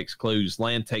context clues,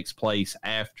 Land takes place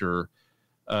after,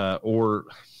 the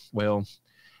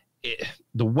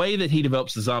way that he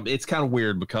develops the zombie, it's kind of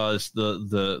weird because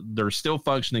they're still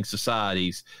functioning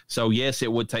societies. So yes,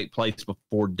 it would take place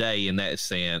before day in that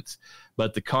sense.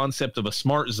 But the concept of a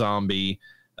smart zombie,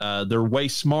 they're way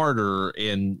smarter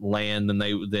in Land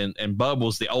and Bub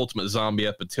was the ultimate zombie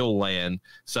up until Land.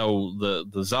 So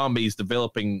the zombies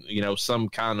developing, some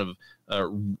kind of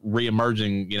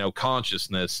reemerging,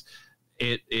 consciousness.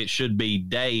 It should be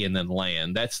day and then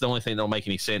Land. That's the only thing that don't make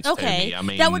any sense to me. I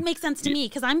mean, that would make sense to me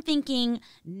because I'm thinking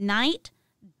night,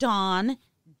 dawn,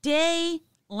 day,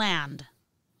 Land.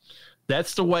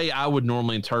 That's the way I would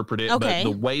normally interpret it. Okay.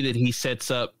 But the way that he sets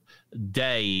up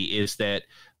day is that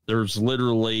there's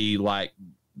literally like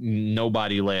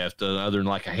nobody left other than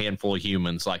like a handful of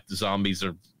humans. Like the zombies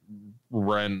are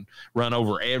run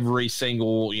over every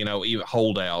single, even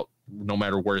holdout, no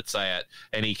matter where it's at.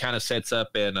 And he kind of sets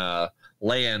up in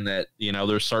Land that,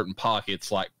 there's certain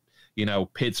pockets like,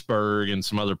 Pittsburgh and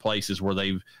some other places where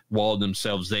they've walled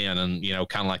themselves in and,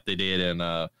 kind of like they did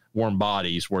in Warm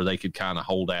Bodies where they could kind of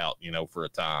hold out, for a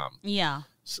time. Yeah.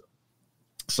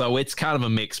 So it's kind of a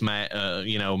mix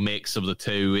of the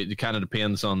two. It kind of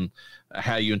depends on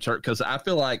how you interpret, because I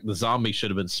feel like the zombie should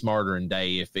have been smarter in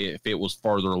day if it was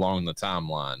farther along the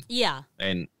timeline. Yeah.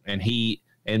 And he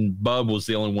and Bub was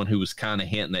the only one who was kind of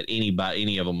hinting that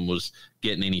any of them was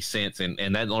getting any sense, and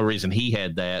that the only reason he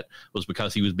had that was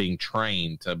because he was being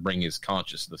trained to bring his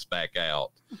consciousness back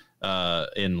out.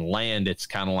 In Land, it's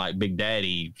kind of like Big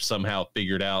Daddy somehow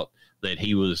figured out that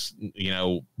he was,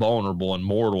 vulnerable and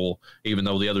mortal, even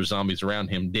though the other zombies around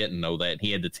him didn't know that.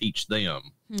 He had to teach them.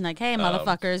 Like, hey,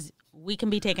 motherfuckers, we can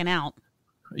be taken out.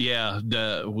 Yeah,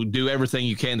 do everything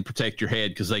you can to protect your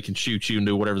head, because they can shoot you and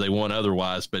do whatever they want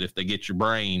otherwise. But if they get your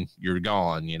brain, you're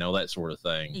gone, that sort of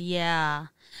thing. Yeah.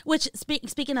 Which,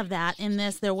 speaking of that, in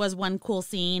this, there was one cool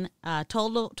scene,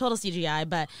 total CGI,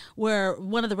 but where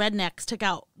one of the rednecks took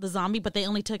out the zombie, but they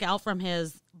only took out from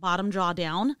his bottom jaw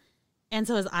down. And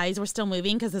so his eyes were still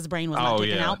moving because his brain was not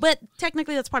taken out. But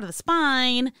technically, that's part of the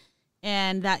spine,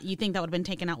 and that you think that would have been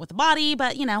taken out with the body,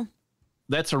 but,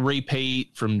 That's a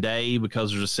repeat from Day,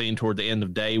 because there's a scene toward the end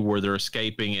of Day where they're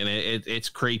escaping, and it's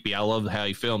creepy. I love how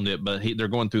he filmed it, but they're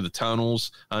going through the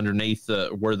tunnels underneath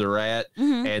where they're at,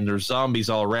 and there's zombies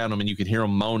all around them, and you can hear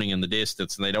them moaning in the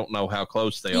distance, and they don't know how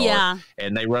close they are.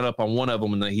 And they run up on one of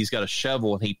them, and he's got a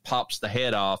shovel, and he pops the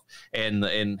head off,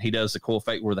 and he does the cool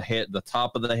effect where the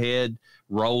top of the head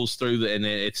rolls through, and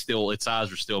its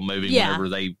eyes are still moving whenever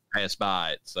they pass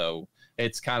by it. So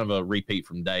it's kind of a repeat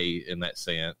from Day in that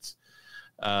sense.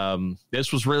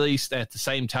 This was released at the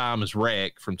same time as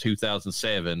Wreck from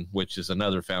 2007, which is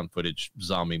another found footage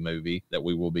zombie movie that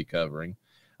we will be covering.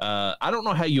 I don't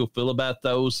know how you'll feel about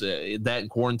those, that in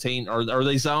quarantine. Are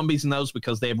they zombies in those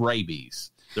because they have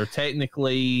rabies? They're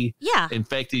technically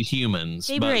infected humans,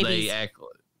 but they act.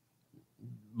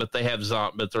 But they have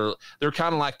but they're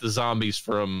kind of like the zombies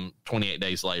from 28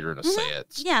 Days Later in a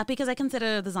sense. Yeah, because I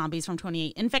consider the zombies from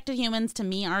 28 infected humans to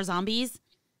me are zombies.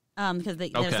 Because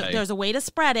there's a way to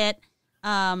spread it,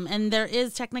 and there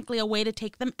is technically a way to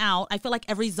take them out. I feel like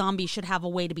every zombie should have a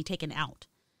way to be taken out.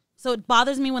 So it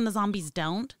bothers me when the zombies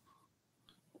don't.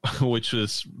 Which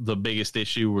is the biggest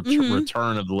issue with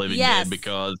Return of the Living Dead,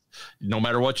 because no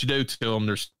matter what you do to them,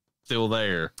 they're still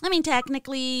there. I mean,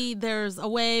 technically there's a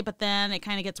way, but then it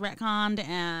kind of gets retconned,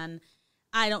 and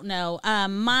I don't know.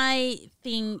 My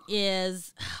thing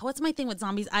is, what's my thing with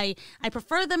zombies? I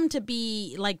prefer them to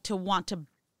be like to want to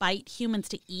bite humans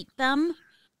to eat them,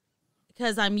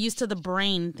 because I'm used to the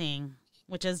brain thing,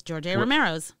 which is George A.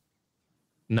 Romero's.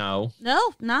 No,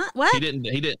 not what? He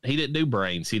didn't do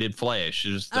brains. He did flesh.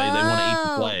 They want to eat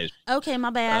the flesh. Okay,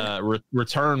 my bad.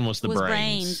 Return was the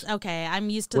brains. Okay, I'm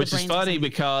used to which the brains. Which is funny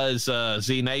because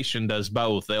Z Nation does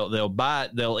both. They'll bite.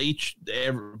 They'll eat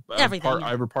every part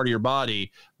of your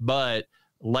body. But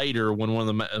later, when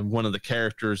one of the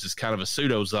characters is kind of a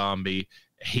pseudo zombie,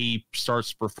 he starts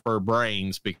to prefer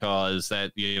brains, because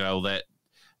that's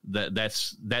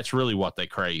really what they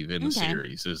crave in the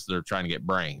series, is they're trying to get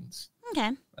brains.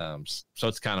 Okay. So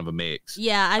it's kind of a mix.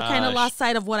 Yeah, I kind of lost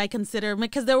sight of what I consider,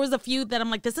 because there was a few that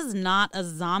I'm like, this is not a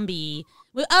zombie.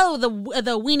 Oh, the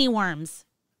weenie worms.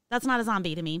 That's not a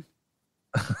zombie to me.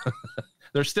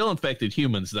 They're still infected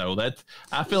humans, though.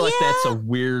 I feel like that's a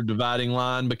weird dividing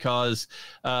line, because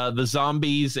the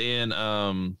zombies in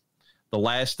The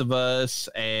Last of Us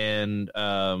and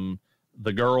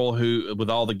the girl who with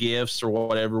all the gifts or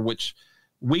whatever, which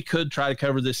we could try to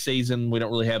cover this season. We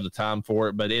don't really have the time for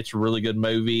it, but it's a really good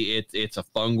movie. It's a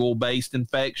fungal based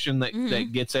infection that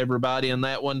gets everybody in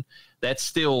that one. That's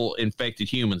still infected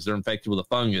humans. They're infected with a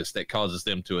fungus that causes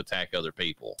them to attack other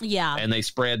people. Yeah. And they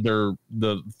spread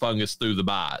the fungus through the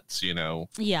bites,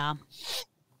 Yeah.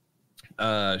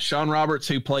 Sean Roberts,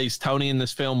 who plays Tony in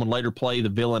this film, would later play the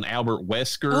villain Albert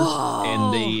Wesker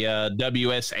in the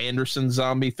W.S. Anderson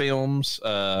zombie films,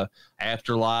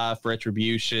 Afterlife,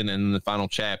 Retribution, and The Final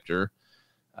Chapter.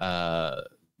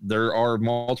 There are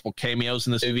multiple cameos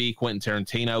in this movie. Quentin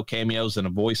Tarantino cameos in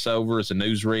a voiceover as a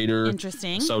newsreader.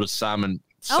 Interesting. So does Simon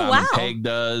Pegg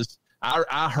does.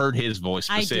 I heard his voice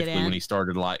specifically when he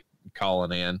started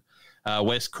calling in.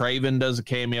 Wes Craven does a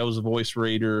cameo as a voice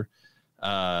reader.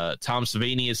 Tom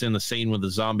Savini is in the scene with the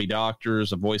zombie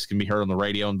doctors. A voice can be heard on the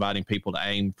radio inviting people to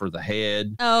aim for the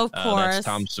head. Oh, of course. That's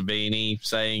Tom Savini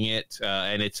saying it,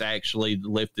 and it's actually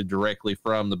lifted directly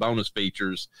from the bonus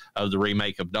features of the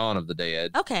remake of Dawn of the Dead.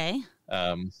 Okay.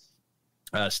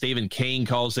 Stephen King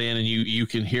calls in, and you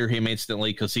can hear him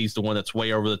instantly because he's the one that's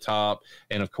way over the top,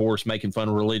 and of course making fun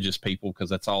of religious people, because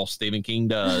that's all Stephen King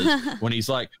does. When he's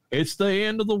like, "It's the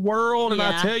end of the world," and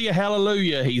I tell you,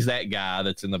 hallelujah, he's that guy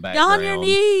that's in the background. On your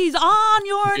knees, on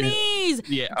your knees.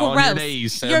 Yeah, gross. On your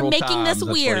knees. You're making times, this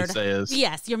weird.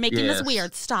 Yes, you're making this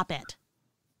weird. Stop it.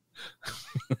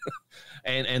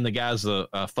 and the guy's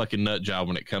a fucking nut job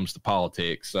when it comes to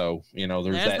politics. So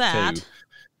there's that too.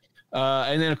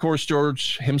 And then, of course,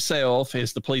 George himself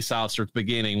is the police officer at the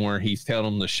beginning where he's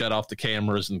telling them to shut off the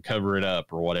cameras and cover it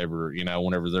up or whatever,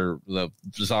 whenever the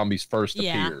zombies first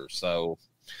appear. So,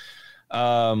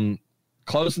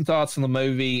 closing thoughts on the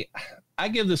movie. I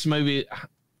give this movie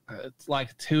it's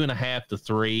like 2.5 to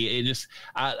 3. It just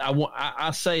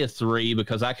I say a 3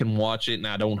 because I can watch it and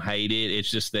I don't hate it. It's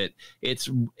just that it's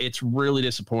really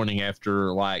disappointing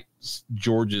after like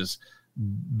George's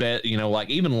like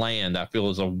even Land I feel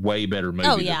is a way better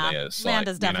movie than this. Land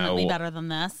is definitely better than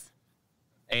this.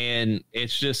 And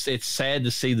it's sad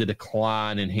to see the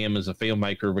decline in him as a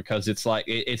filmmaker because it's like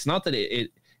it's not that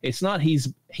it's not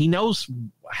he knows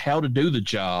how to do the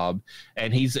job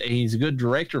and he's a good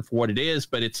director for what it is,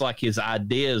 but it's like his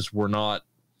ideas were not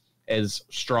as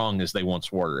strong as they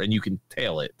once were, and you can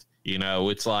tell it.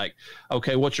 It's like,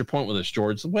 okay, what's your point with this,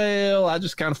 George? Well, I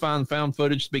just kind of find found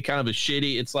footage to be kind of a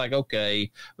shitty. It's like, okay,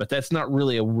 but that's not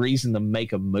really a reason to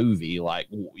make a movie. Like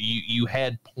you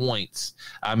had points.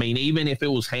 I mean, even if it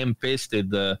was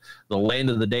ham-fisted, the Land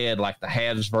of the Dead, like the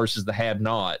haves versus the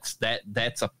have-nots,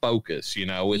 that's a focus.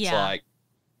 It's like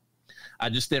I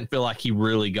just didn't feel like he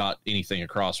really got anything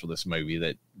across with this movie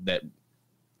that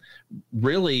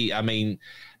really, I mean,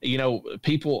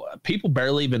 people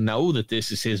barely even know that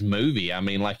this is his movie. I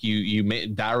mean, like you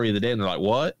met Diary of the Dead and they're like,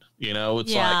 what?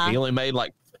 It's like he only made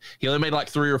like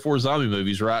 3 or 4 zombie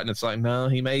movies, right? And it's like, no,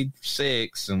 he made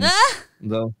 6, and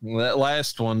that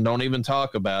last one, don't even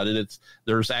talk about it.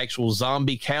 There's actual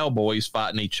zombie cowboys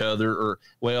fighting each other, or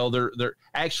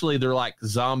they're like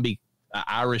zombie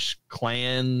Irish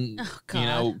clan,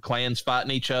 clans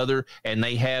fighting each other, and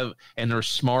they're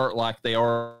smart like they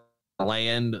are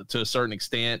Land to a certain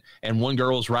extent, and one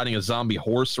girl's riding a zombie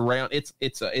horse around.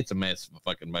 It's a mess of a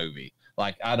fucking movie.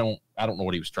 Like I don't know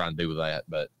what he was trying to do with that,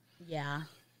 but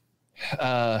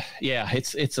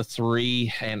it's a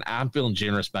 3, and I'm feeling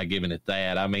generous by giving it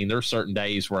that. I mean, there's certain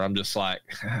days where I'm just like,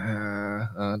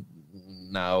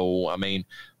 no. I mean,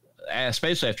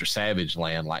 especially after Savage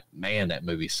Land, like, man, that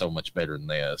movie's so much better than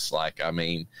this. Like, I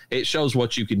mean, it shows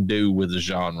what you can do with the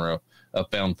genre of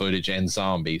found footage and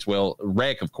zombies. Well,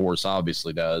 Wreck, of course,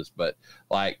 obviously does, but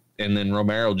like, and then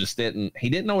Romero just didn't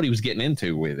know what he was getting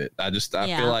into with it. I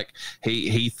feel like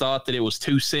he thought that it was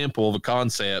too simple of a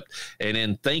concept, and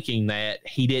in thinking that,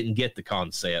 he didn't get the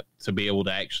concept to be able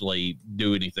to actually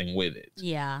do anything with it.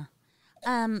 Yeah.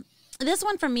 This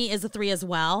one for me is a 3 as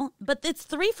well, but it's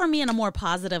 3 for me in a more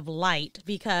positive light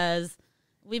because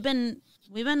we've been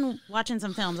watching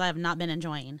some films I have not been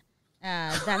enjoying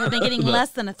that have been getting less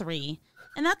than a 3,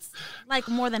 and that's like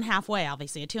more than halfway.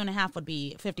 Obviously, a 2.5 would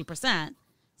be 50%.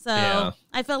 So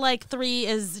I feel like 3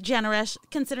 is generous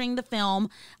considering the film.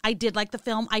 I did like the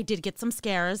film. I did get some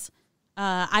scares.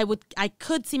 I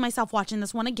could see myself watching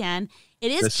this one again.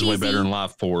 It is cheesy. Way better than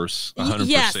Life Force,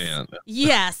 100%.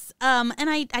 Yes. And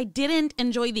I didn't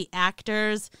enjoy the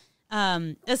actors,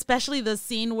 especially the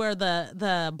scene where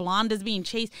the blonde is being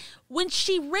chased. When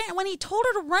he told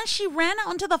her to run, she ran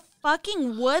out into the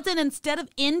fucking woods and instead of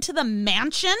into the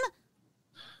mansion.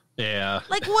 Yeah.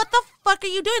 Like, what the fuck are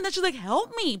you doing? Then she's like,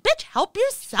 help me. Bitch, help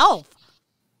yourself.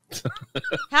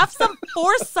 Have some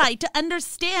foresight to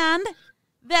understand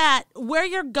that where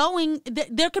you're going,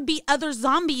 there could be other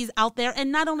zombies out there.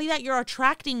 And not only that, you're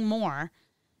attracting more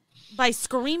by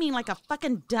screaming like a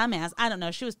fucking dumbass. I don't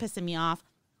know. She was pissing me off.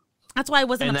 That's why I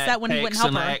wasn't upset when he wouldn't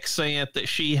help her. And that accent that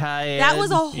she had. That was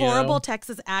a horrible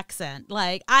Texas accent.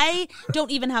 Like, I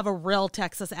don't even have a real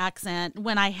Texas accent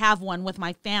when I have one with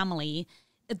my family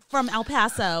from El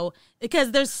Paso,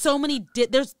 because there's so many,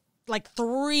 there's like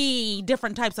 3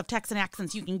 different types of Texan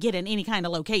accents you can get in any kind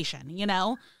of location,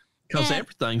 Because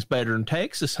everything's better in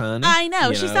Texas, honey. I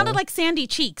know. She sounded like Sandy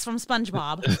Cheeks from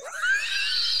SpongeBob.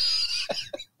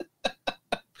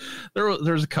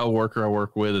 There's a coworker I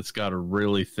work with that's got a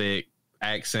really thick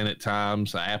accent at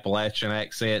times, an Appalachian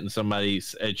accent,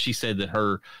 and she said that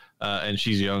her, and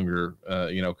she's younger,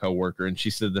 coworker, and she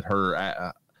said that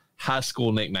her high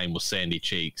school nickname was Sandy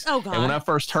Cheeks. Oh, God. And when I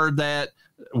first heard that,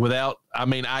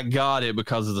 I got it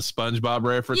because of the SpongeBob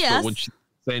reference, but when she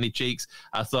said Sandy Cheeks,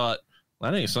 I thought,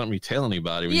 that ain't something you tell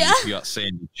anybody when you got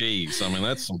Sandy Cheeks. I mean,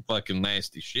 that's some fucking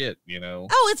nasty shit,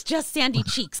 Oh, it's just Sandy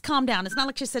Cheeks. Calm down. It's not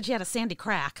like she said she had a Sandy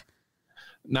crack.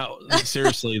 No,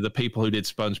 seriously, the people who did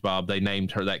SpongeBob, they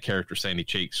named that character Sandy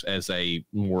Cheeks as a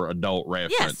more adult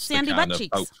reference. Yes, Sandy Butt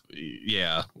Cheeks.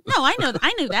 Yeah. No, I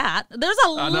knew that. There's a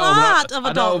lot of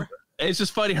adult. It's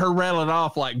just funny, her rattling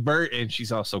off like very, and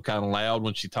she's also kind of loud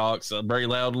when she talks, very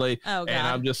loudly. Oh, God. And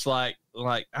I'm just like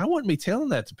I wouldn't be telling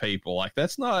that to people. Like,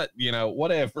 that's not,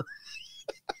 whatever.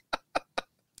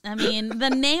 I mean,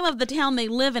 the name of the town they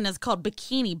live in is called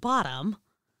Bikini Bottom.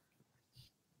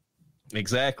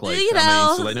 Exactly. You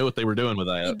know, so they knew what they were doing with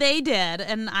that. They did,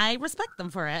 and I respect them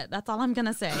for it. That's all I'm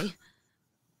gonna say.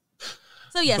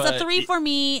 So yes, a 3 for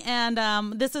me, and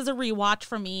this is a rewatch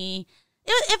for me.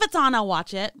 If it's on, I'll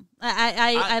watch it.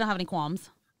 I don't have any qualms.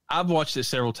 I've watched it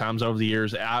several times over the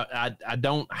years. I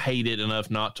don't hate it enough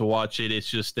not to watch it. It's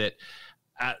just that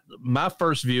my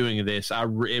first viewing of this,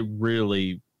 it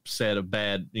really set a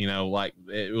bad, like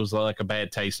it was like a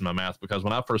bad taste in my mouth, because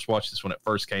when I first watched this, when it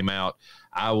first came out,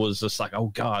 I was just like, oh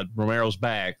God, Romero's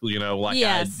back.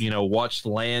 Yes. I watched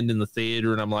Land in the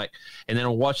theater, and I'm like, and then I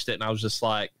watched it and I was just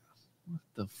like, what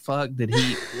the fuck did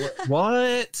he,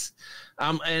 what?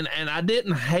 And I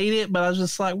didn't hate it, but I was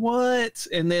just like, what?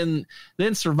 And then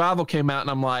Survival came out, and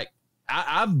I'm like,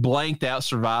 I've blanked out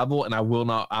Survival, and I will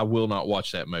not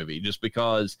watch that movie, just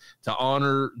because, to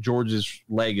honor George's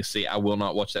legacy, I will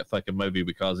not watch that fucking movie,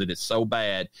 because it is so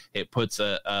bad. It puts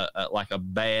a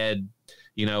bad,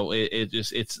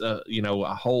 it's a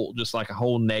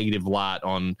whole negative light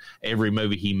on every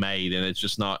movie he made. And it's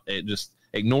just not, it just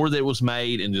ignore that it was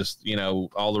made, and just,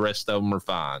 all the rest of them are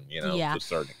fine, to a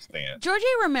certain extent. George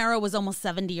A. Romero was almost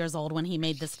 70 years old when he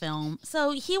made this film.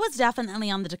 So he was definitely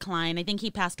on the decline. I think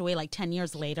he passed away like 10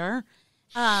 years later.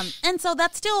 And so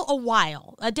that's still a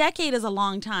while. A decade is a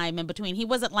long time in between. He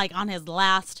wasn't like on his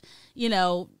last,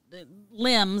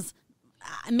 limbs.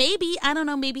 Maybe, I don't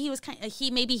know, maybe he was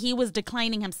maybe he was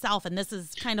declining himself, and this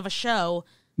is kind of a show.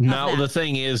 No, the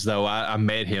thing is, though, I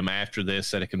met him after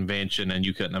this at a convention, and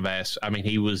you couldn't have asked. I mean,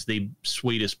 he was the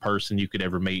sweetest person you could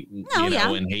ever meet, and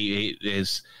he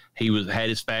had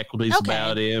his faculties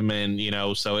about him,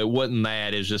 and, so it wasn't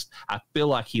that. It's just, I feel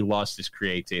like he lost his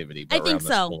creativity. I think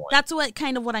so. That's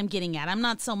what I'm getting at. I'm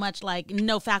not so much like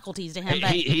no faculties to him.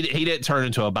 But he didn't turn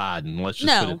into a Biden. Let's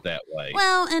just put it that way.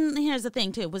 Well, and here's the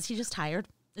thing, too. Was he just tired?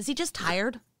 Is he just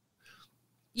tired?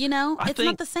 It's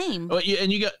not the same.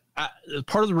 And you got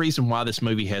part of the reason why this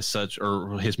movie has such,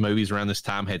 or his movies around this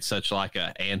time had such like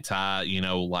a anti,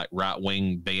 like right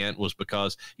wing bent, was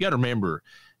because you got to remember,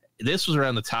 this was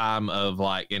around the time of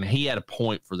like, and he had a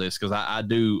point for this, because I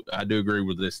do agree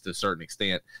with this to a certain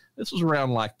extent. This was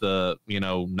around like the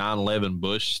 9/11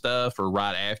 Bush stuff, or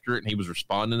right after it, and he was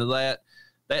responding to that.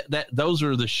 Those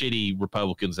are the shitty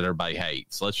Republicans that everybody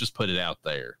hates. Let's just put it out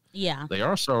there. Yeah. They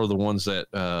also are the ones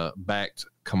that backed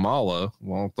Kamala.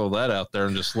 Well, I'll throw that out there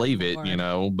and just leave it,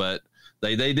 but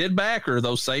they did back her,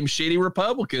 those same shitty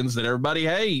Republicans that everybody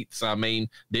hates. I mean,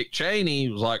 Dick Cheney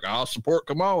was like, I'll support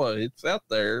Kamala. It's out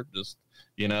there. Just,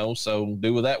 so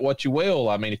do with that what you will.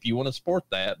 I mean, if you want to support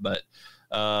that. But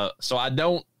so I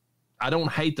don't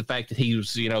hate the fact that he was,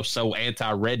 so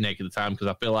anti-redneck at the time, because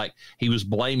I feel like he was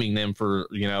blaming them for,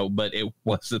 but it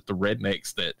wasn't the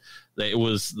rednecks that it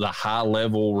was the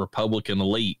high-level Republican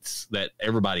elites that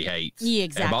everybody hates. Yeah,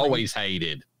 exactly. Have always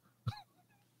hated.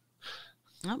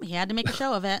 Oh, he had to make a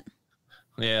show of it.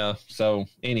 Yeah. So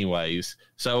anyways,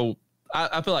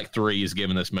 I feel like 3 is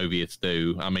giving this movie its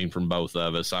due. I mean, from both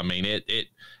of us. I mean,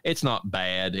 it's not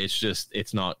bad. It's just,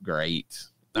 it's not great.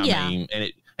 I mean,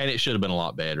 and it should have been a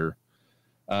lot better.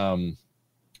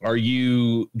 Are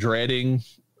you dreading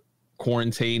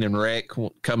Quarantine and Rec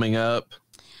coming up?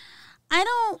 I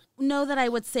don't know that I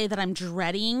would say that I'm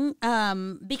dreading,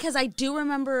 because I do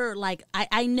remember, like,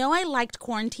 I know I liked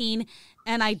Quarantine,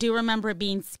 and I do remember it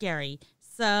being scary.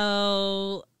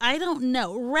 So I don't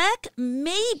know. Rec,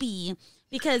 maybe,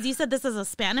 because you said this is a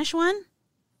Spanish one.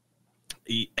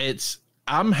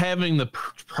 I'm having the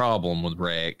problem with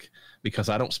Rec, because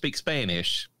I don't speak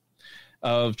Spanish,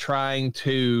 of trying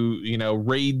to,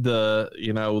 read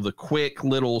the quick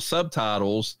little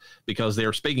subtitles, because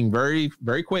they're speaking very,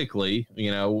 very quickly,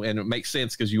 and it makes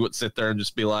sense, because you wouldn't sit there and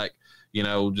just be like,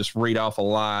 just read off a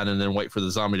line and then wait for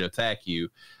the zombie to attack you.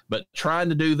 But trying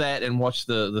to do that and watch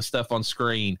the stuff on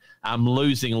screen, I'm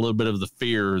losing a little bit of the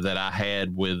fear that I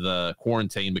had with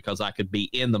Quarantine, because I could be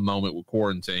in the moment with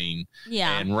Quarantine.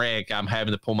 Yeah. And Rec, I'm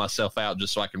having to pull myself out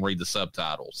just so I can read the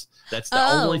subtitles. That's the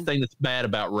only thing that's bad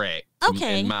about Rec,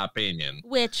 in my opinion.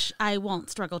 Which I won't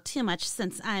struggle too much,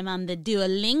 since I'm on the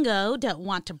Duolingo. Don't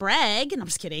want to brag. And I'm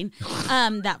just kidding.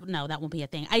 That won't be a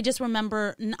thing. I just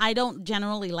remember, I don't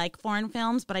generally like foreign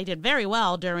films, but I did very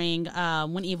well during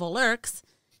When Evil Lurks.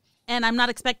 And I'm not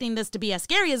expecting this to be as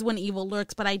scary as When Evil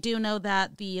Lurks, but I do know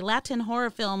that the Latin horror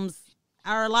films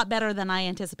are a lot better than I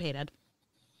anticipated.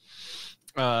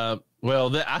 Well,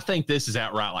 I think this is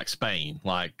outright like Spain.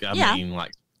 Like, I mean,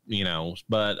 like,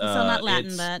 but so not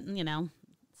Latin, but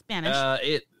Spanish.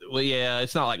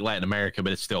 It's not like Latin America,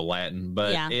 but it's still Latin.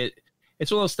 But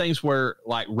it's one of those things where,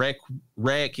 like, Rec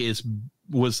it's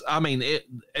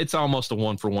almost a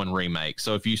 1-for-1 remake.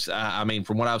 So if you, I mean,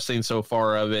 from what I've seen so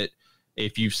far of it,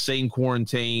 if you've seen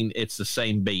Quarantine, it's the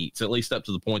same beats, at least up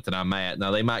to the point that I'm at. Now,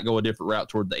 they might go a different route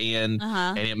toward the end,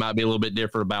 and it might be a little bit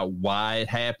different about why it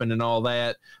happened and all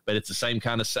that, but it's the same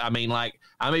kind of, I mean, like,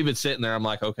 I'm even sitting there, I'm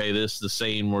like, okay, this is the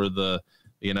scene where the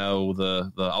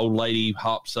old lady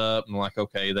hops up, and like,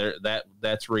 okay,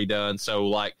 that's redone. So,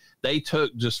 like, they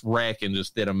took just Wreck and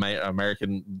just did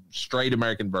straight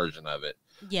American version of it.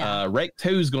 Yeah. Wreck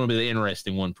 2 is going to be the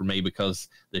interesting one for me because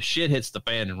the shit hits the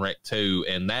fan in Wreck 2,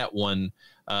 and that one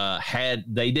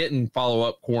they didn't follow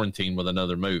up Quarantine with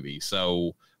another movie,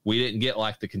 so we didn't get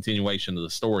like the continuation of the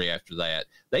story after that.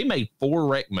 They made 4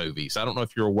 Wreck movies. I don't know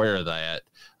if you're aware of that.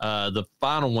 The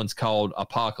final one's called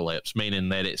Apocalypse, meaning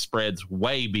that it spreads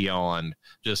way beyond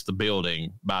just the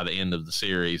building by the end of the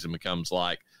series and becomes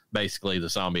like basically the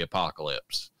zombie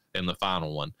apocalypse in the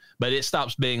final one. But it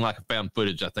stops being like a found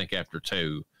footage, I think, after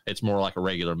 2. It's more like a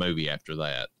regular movie after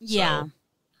that. Yeah. So,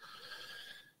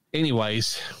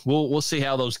 anyways, we'll see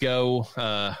how those go.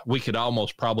 We could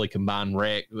almost probably combine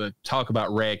talk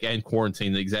about Wreck and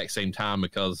Quarantine at the exact same time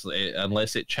because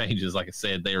unless it changes, like I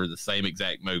said, they are the same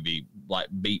exact movie, like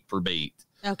beat for beat.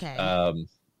 Okay. Well,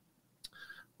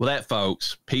 that,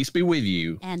 folks, peace be with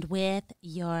you. And with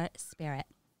your spirit.